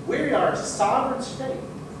think. We are a sovereign state.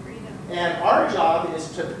 And our job as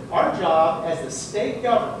the state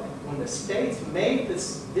government, when the states made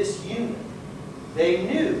this union, they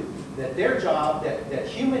knew that their job, that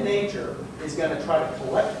human nature is going to try to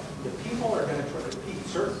collect, the people are going to try to,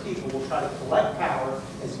 certain people will try to collect power,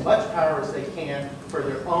 as much power as they can for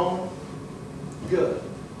their own good.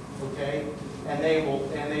 Okay? And they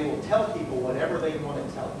will tell people whatever they want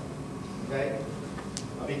to tell them. Okay?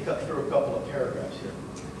 Let me cut through a couple of paragraphs here.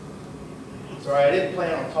 Sorry, I didn't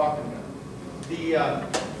plan on talking about it.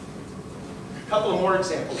 A couple of more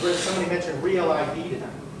examples. Somebody mentioned Real ID tonight.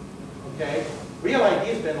 Okay? Real ID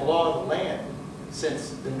has been the law of the land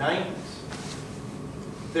since the 90s.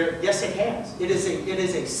 Yes, it has. It is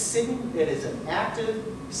an active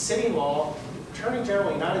city law. The Attorney General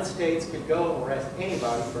of the United States could go and arrest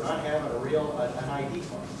anybody for not having an ID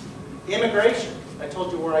card. Immigration. I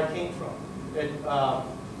told you where I came from.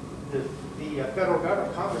 The federal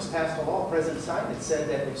government, Congress passed a law, President signed it, said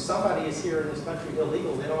that if somebody is here in this country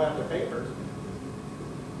illegal, they don't have their papers.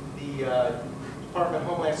 The Department of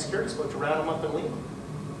Homeland Security is supposed to round them up and leave them.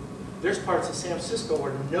 There's parts of San Francisco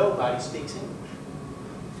where nobody speaks English.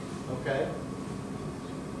 Okay?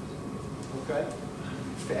 Okay?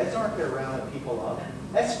 Feds aren't there rounding people up.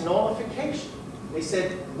 That's nullification. They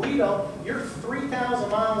said, you're 3,000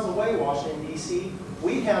 miles away, Washington, D.C.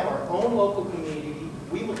 We have our own local community.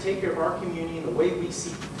 We will take care of our community in the way we see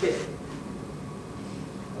fit.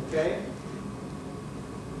 Okay?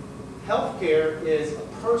 Healthcare is a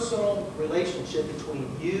personal relationship between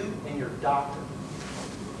you and your doctor.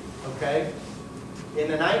 Okay? In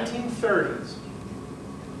the 1930s,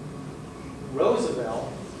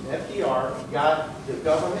 Roosevelt, FDR, got the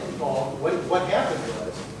government involved. What happened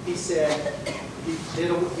was, he said, he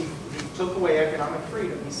took away economic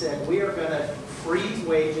freedom. He said, we are going to freeze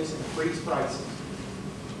wages and freeze prices.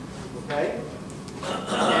 Okay?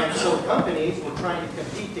 And so companies were trying to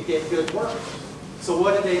compete to get good workers. So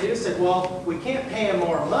what did they do? They said, well, we can't pay them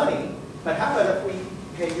more money, but how about if we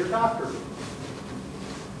pay your doctor?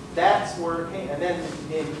 That's where it came. And then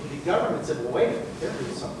the government said, well, wait a minute, they're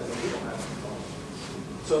doing something that we don't have control.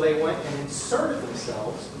 So they went and inserted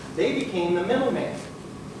themselves. They became the middleman.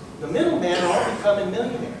 The middlemen are all becoming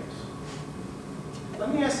millionaires.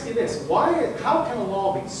 Let me ask you this. How can a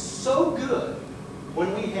law be so good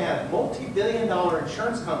when we have multi-billion-dollar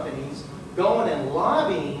insurance companies going and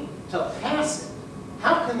lobbying to pass it?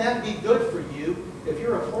 How can that be good for you if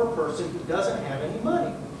you're a poor person who doesn't have any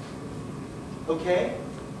money? Okay?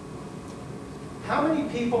 How many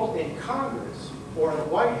people in Congress or in the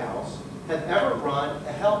White House have ever run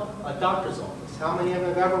a doctor's office? How many of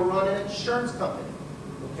them have ever run an insurance company?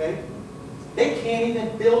 Okay? They can't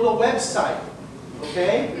even build a website,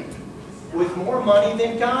 okay, with more money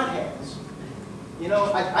than God has. You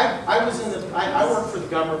know, I worked for the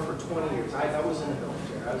government for 20 years. I was in the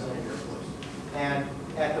military. I was in the Air Force. And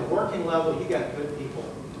at the working level, you got good people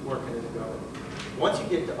working in the government. Once you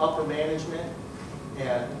get to upper management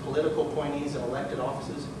and political appointees and elected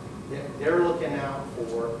offices, they're looking out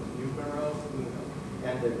for numero uno.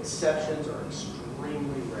 And the exceptions are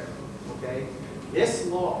extremely rare, okay? This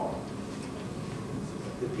law,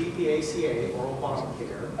 the PPACA or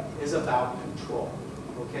Obamacare, is about control,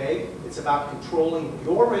 okay? It's about controlling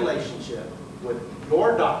your relationship with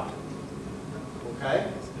your doctor,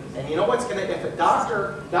 okay? And you know what's going to, if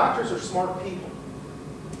doctors are smart people,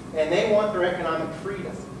 and they want their economic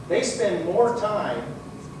freedom, they spend more time,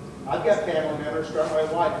 I've got family members, my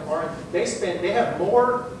wife, they have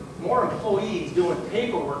more employees doing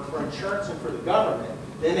paperwork for insurance and for the government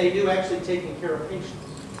than they do actually taking care of patients.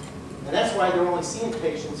 And that's why they're only seeing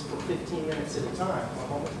patients for 15 minutes at a time on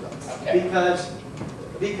homeless drugs. Okay.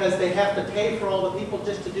 Because they have to pay for all the people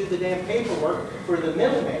just to do the damn paperwork for the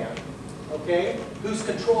middleman, okay, who's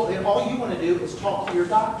controlled, and all you want to do is talk to your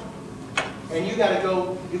doctor. And you gotta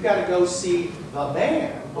go see the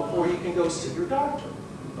man before you can go see your doctor.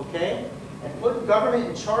 Okay? And putting government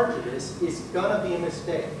in charge of this is gonna be a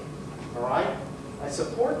mistake. Alright? I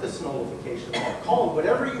support this nullification law. Call it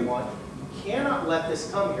whatever you want. You cannot let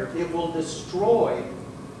this come here. It will destroy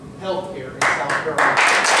healthcare in South Carolina.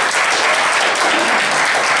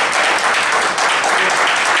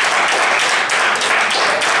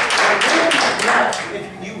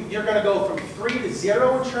 If you're going to go from 3 to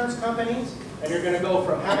 0 insurance companies, and you're going to go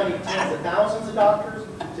from how many tens of thousands of doctors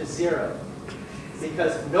to 0.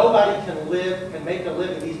 Because nobody can make a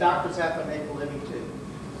living. These doctors have to make a living too.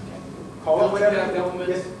 Call it whatever. Have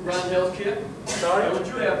government run health care? Sorry? Don't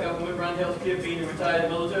you have government run health care being a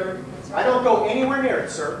retired military? I don't go anywhere near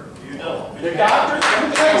it, sir. You don't. The doctors, let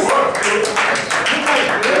me tell you something.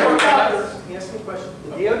 The doctors, he asked me a question.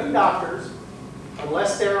 The DOD doctors,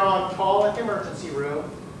 unless they're on call at the emergency room,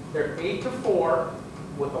 they're 8 to 4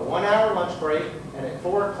 with a 1-hour lunch break, and at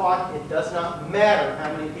 4 o'clock, it does not matter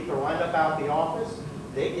how many people are lined up out the office,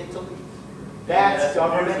 they get to leave. That's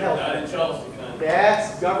government health care. Not in Charleston, kind of.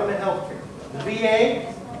 That's government health care.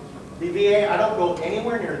 The VA, I don't go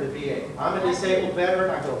anywhere near the VA. I'm a disabled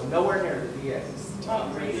veteran, I go nowhere near the VA.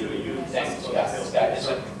 Thank you, Scott.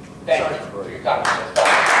 Thank you for your comments.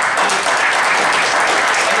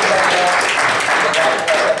 Anybody else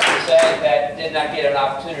say that did not get an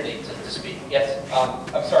opportunity to speak? Yes,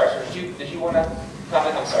 I'm sorry, sir. Did you want to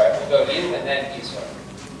comment? I'm sorry. We'll go to you and then you, sir.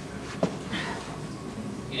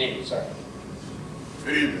 You didn't, sir.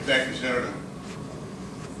 Good evening. Thank you, Senator.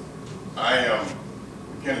 I am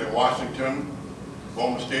Kennedy Washington,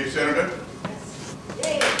 former state senator.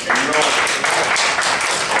 And you know,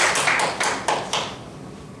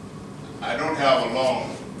 I don't have a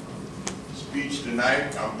long speech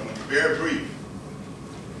tonight. I'm going to be very brief.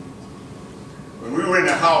 When we were in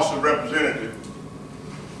the House of Representatives,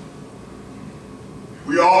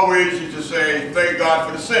 we always used to say, thank God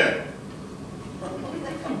for the Senate.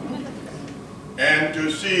 And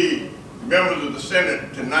to see members of the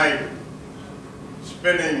Senate tonight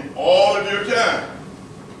spending all of their time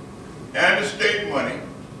and the state money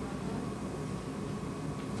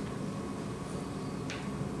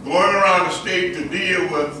going around the state to deal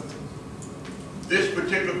with this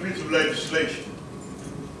particular piece of legislation,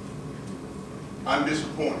 I'm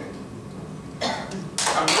disappointed.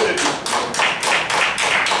 I'm really disappointed.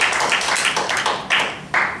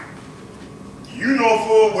 You know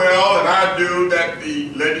full well, and I do, that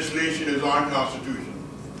the legislation is unconstitutional.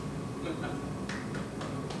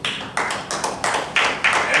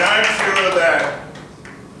 And I'm sure that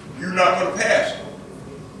you're not going to pass it.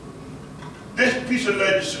 This piece of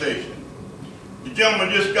legislation, the gentleman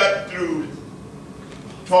just got through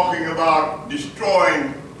talking about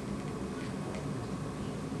destroying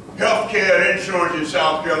health care insurance in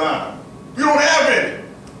South Carolina. We don't have any.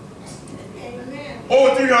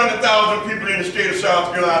 Over 300,000 people in the state of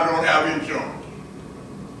South Carolina don't have insurance,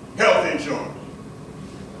 health insurance.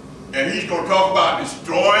 And he's going to talk about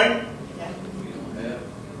destroying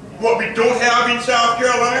what we don't have in South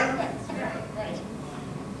Carolina.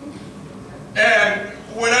 And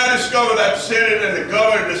when I discovered that the Senate and the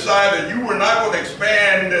governor decided that you were not going to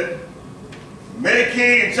expand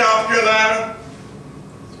Medicaid in South Carolina,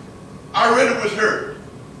 I really was hurt.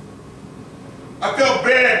 I felt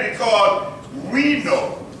bad because we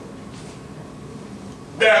know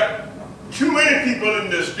that too many people in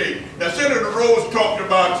this state. Now, Senator Rose talked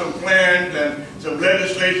about some plans and some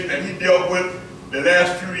legislation that he dealt with the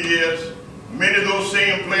last few years. Many of those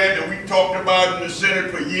same plans that we talked about in the Senate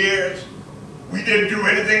for years, we didn't do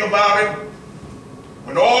anything about it.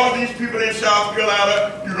 When all of these people in South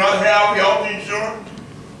Carolina do not have health insurance,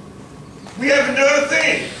 we haven't done a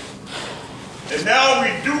thing. And now we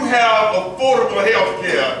do have affordable health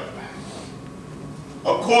care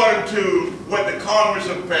according to what the Congress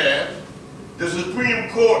has passed. The Supreme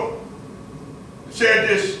Court said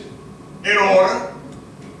this in order.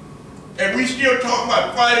 And we still talk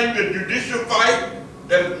about fighting the judicial fight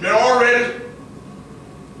that has been already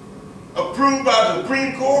approved by the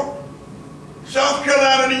Supreme Court. South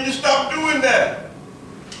Carolina needs to stop doing that.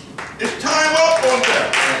 It's time up on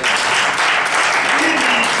that. We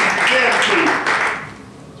need to begin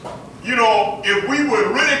to, you know, if we would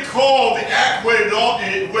really call the act what it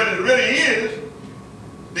really is,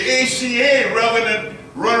 the ACA, rather than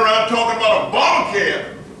run around talking about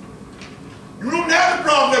Obamacare, you wouldn't have the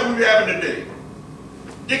problem that we're having today.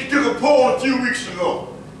 They took a poll a few weeks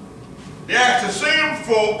ago. They asked the same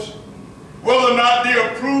folks whether or not they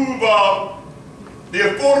approve of the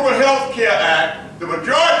Affordable Health Care Act. The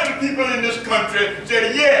majority of the people in this country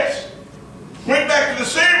said yes. Went back to the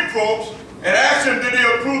same folks and asked them did they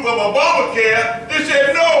approve of Obamacare. They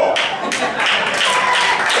said no.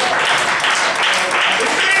 The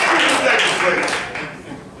same people legislature.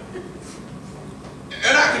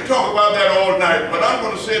 And I can talk about that all night, but I'm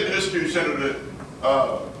going to say this to Senator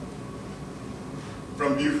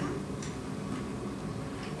from Beaufort.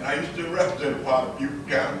 And I used to represent a part of Beaufort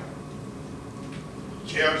County.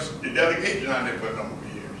 Chair of the delegation on there for a number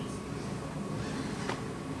of years.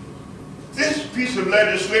 This piece of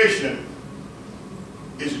legislation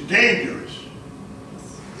is dangerous.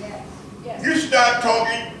 Yes. Yes. You start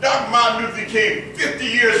talking, Dr. Martin Luther King, 50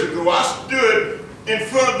 years ago, I stood in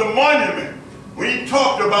front of the monument when he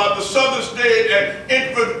talked about the Southern state and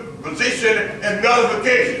imposition and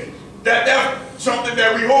nullification. That's something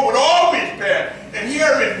that we hope would always pass. And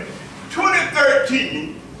here in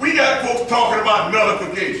 2013, we got folks talking about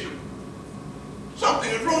nullification. Something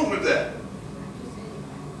is wrong with that.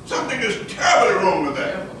 Something is terribly wrong with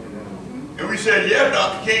that. And we said, yeah,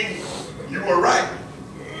 Dr. King, you were right.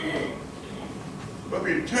 But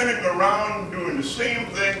we're turning around doing the same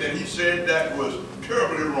thing that he said that was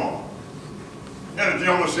terribly wrong. And the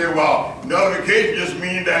gentleman said, well, nullification just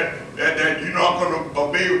means that you're not going to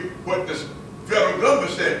obey what the federal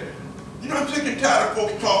government said. You know, I'm sick and tired of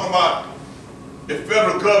folks talking about the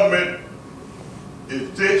federal government is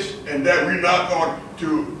this and that we're not going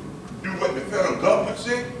to do what the federal government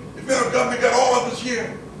said. The federal government got all of us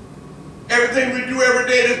here. Everything we do every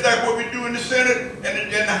day is like what we do in the Senate and in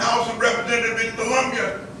the House of Representatives in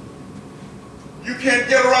Columbia. You can't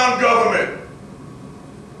get around government.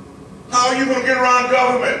 How are you going to get around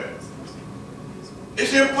government?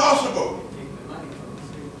 It's impossible.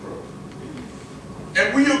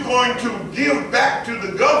 And we are going to give back to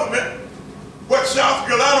the government what South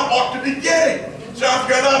Carolina ought to be getting. South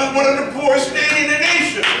Carolina is one of the poorest states in the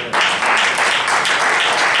nation.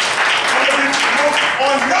 One of the most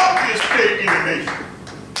unhealthiest states in the nation.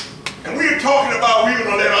 And we are talking about we're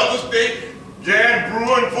going to let other states, Jan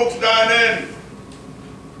Brewer and folks down there in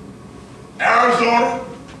Arizona,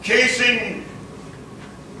 Case in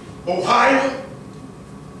Ohio,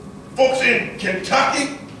 folks in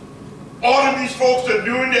Kentucky, all of these folks are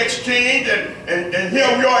doing the exchange, and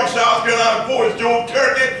here we are in South Carolina, poor as Joe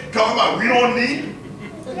Turkey, talking about we don't need it.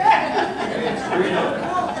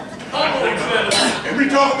 And we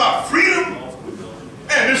talk about freedom.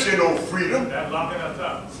 Man, this ain't no freedom.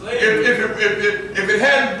 If it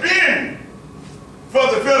hadn't been for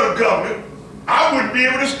the federal government, I wouldn't be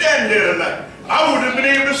able to stand here tonight. I wouldn't have been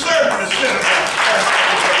able to serve in the Senate.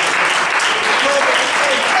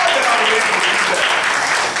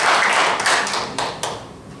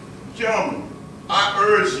 Gentlemen, I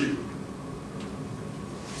urge you.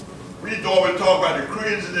 We always talk about the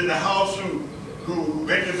crazies in the House who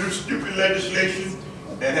introduced stupid legislation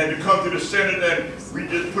and had to come to the Senate and we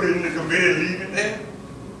just put it in the committee and leave it there.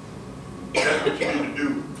 That's what you need to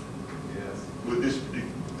do with this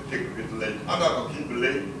particular legislation. I'm not going to keep it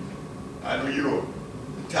late. I know you're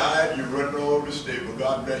tired, you're running all over the state, but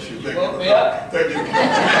God bless you. Thank you. Thank you.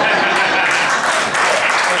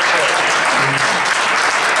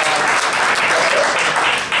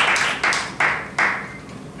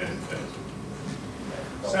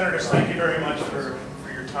 Senators, thank you very much for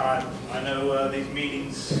your time. I know these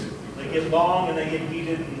meetings, they get long and they get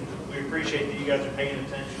heated, and we appreciate that you guys are paying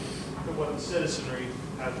attention. to what the citizenry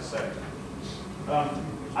has to say.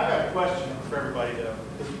 I got a question for everybody though.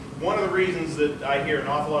 One of the reasons that I hear an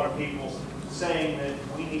awful lot of people saying that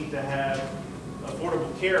we need to have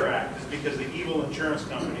Affordable Care Act is because the evil insurance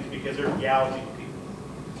companies, because they're gouging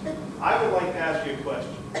people. I would like to ask you a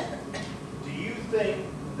question. Do you think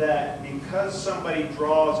that because somebody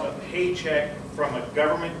draws a paycheck from a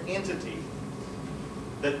government entity,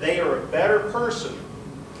 that they are a better person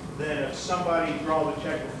than if somebody draws a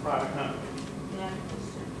check from a private company? Yeah.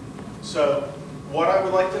 So what I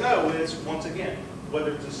would like to know is, once again,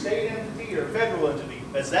 whether it's a state entity or a federal entity,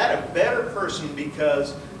 is that a better person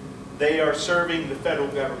because they are serving the federal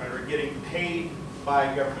government or getting paid by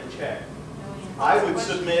a government check? I would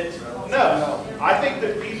submit, no. I think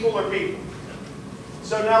that people are people.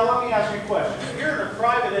 So now let me ask you a question. If you're in a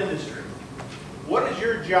private industry, what is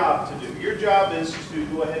your job to do? Your job is to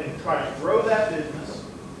go ahead and try to grow that business.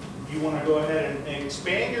 You want to go ahead and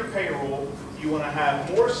expand your payroll. You want to have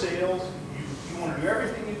more sales. You want to do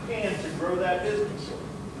everything you can to grow that business.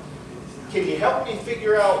 Can you help me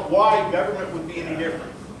figure out why government would be any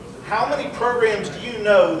different? How many programs do you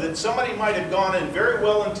know that somebody might have gone in very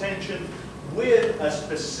well-intentioned with a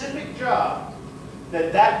specific job,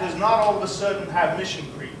 that does not all of a sudden have mission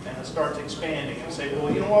creep and it starts expanding and say,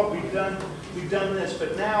 well, you know what, we've done this,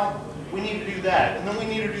 but now we need to do that, and then we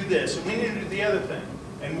need to do this, and we need to do the other thing.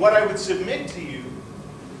 And what I would submit to you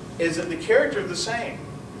is that the character is the same.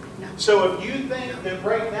 So if you think that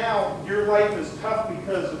right now your life is tough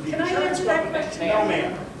because of the insurance company, no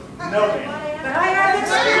ma'am. No ma'am. But I have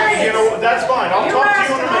experience. You know, that's fine. I'll talk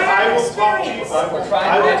to you in a minute. I will talk to you. We're trying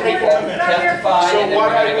I will to take 2 minutes. testify, and then we're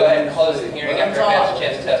going to go ahead and close the hearing after everybody has a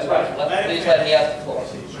chance to testify. Please let me have the floor.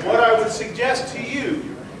 What I would suggest to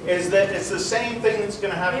you is that it's the same thing that's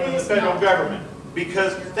going to happen in the federal government,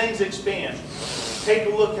 because things expand. Take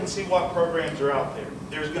a look and see what programs are out there.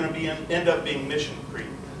 There's going to end up being mission creep.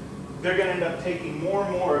 They're going to end up taking more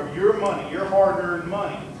and more of your money, your hard-earned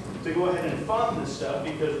money, to go ahead and fund this stuff,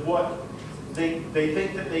 because what they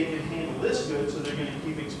think that they can handle this good, so they're going to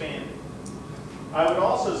keep expanding. I would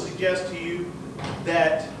also suggest to you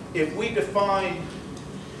that if we define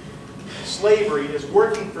slavery as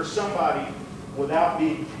working for somebody without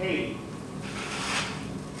being paid,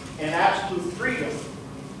 and absolute freedom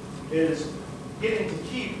is getting to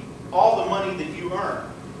keep all the money that you earn.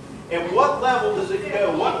 At what level does it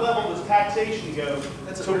go? What level does taxation go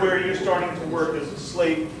to where you're starting to work as a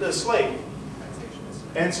slave?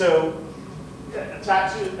 And so, it's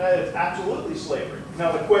absolutely slavery.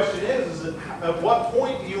 Now the question is that at what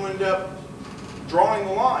point do you end up drawing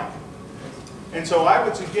the line? And so I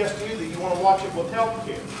would suggest to you that you want to watch it with health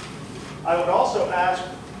care. I would also ask,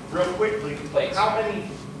 real quickly, how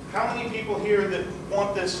many people here that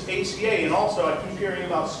want this ACA? And also, I keep hearing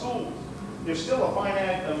about schools. There's still a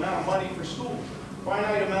finite amount of money for schools,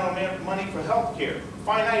 finite amount of money for health care,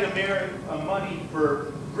 finite amount of money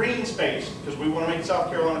for green space, because we want to make South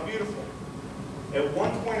Carolina beautiful. At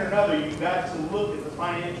one point or another, you've got to look at the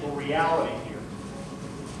financial reality here.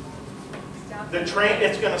 The train,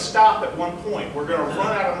 it's going to stop at one point. We're going to run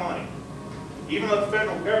out of money. Even though the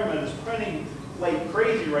federal government is printing like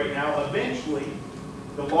crazy right now, eventually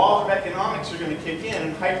the laws of economics are going to kick in,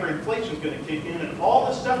 and hyperinflation is going to kick in, and all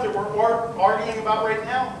the stuff that we're arguing about right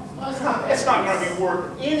now, it's not going to be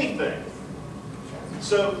worth anything.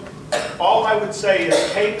 So all I would say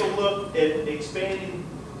is take a look at expanding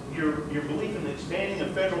your belief in expanding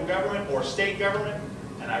the federal government or state government,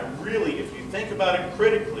 and I really, if you think about it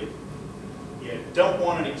critically, you don't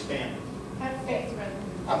want it expanded. Have faith, brother.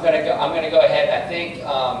 I'm going to go ahead. I think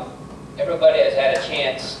everybody has had a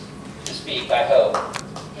chance to speak, I hope.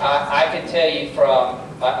 I can tell you from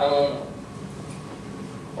my own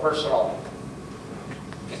personal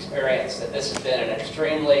experience that this has been an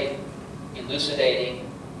extremely elucidating,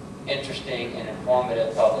 interesting, and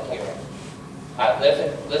informative public hearing. I've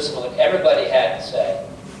listened to what everybody had to say,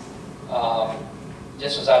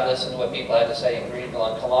 just as I've listened to what people had to say in Greenville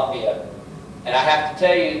and Columbia. And I have to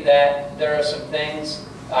tell you that there are some things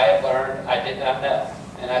I have learned I did not know.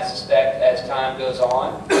 And I suspect as time goes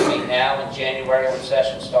on, between now and January when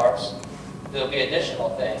session starts, there'll be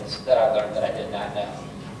additional things that I learned that I did not know.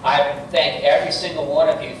 I thank every single one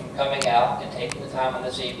of you for coming out and taking the time on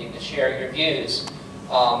this evening to share your views.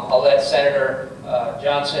 I'll let Senator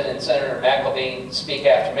Johnson and Senator McElveen speak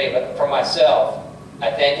after me, but for myself,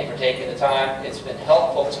 I thank you for taking the time. It's been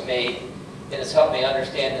helpful to me. It has helped me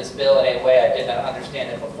understand this bill in a way I did not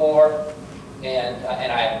understand it before. And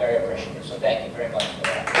I am very appreciative, so thank you very much for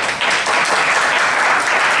that.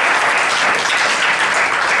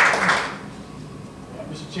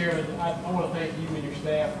 Mr. Chairman, I want to thank you and your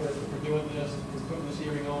staff for doing this, for putting this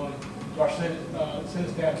hearing on. our Senate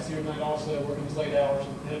staff is here tonight also, working these late hours,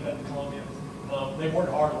 headed back to Columbia. They've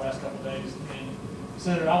worked hard the last couple of days. And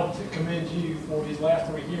Senator, I would commend you for these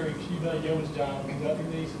last 3 hearings. You've done a yeoman's job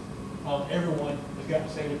conducting these. Everyone has got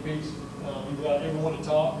to say their piece. You've allowed everyone to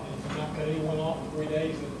talk and not cut anyone off for 3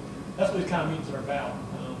 days. And that's what these kind of meetings are about.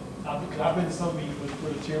 Because I've been to some meetings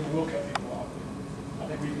where the chairman will cut people off. I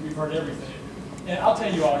think we've heard everything. And I'll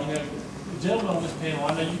tell you all, you know, the gentlemen on this panel,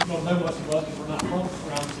 I know you don't know much of us because we're not from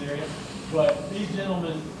around this area, but these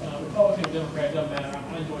gentlemen, Republican or Democrat, doesn't matter.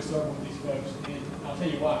 I enjoy serving with these folks, and I'll tell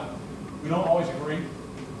you why. We don't always agree,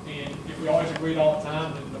 and if we always agreed all the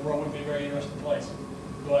time, then the world wouldn't be a very interesting place.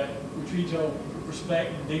 But we treat each other with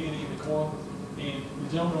respect and dignity and decorum, and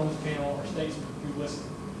the gentlemen on this panel are statesmen who listen.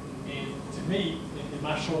 And to me, in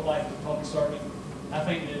my short life as a public servant, I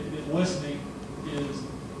think that listening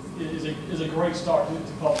is a great start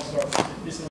to public service. It's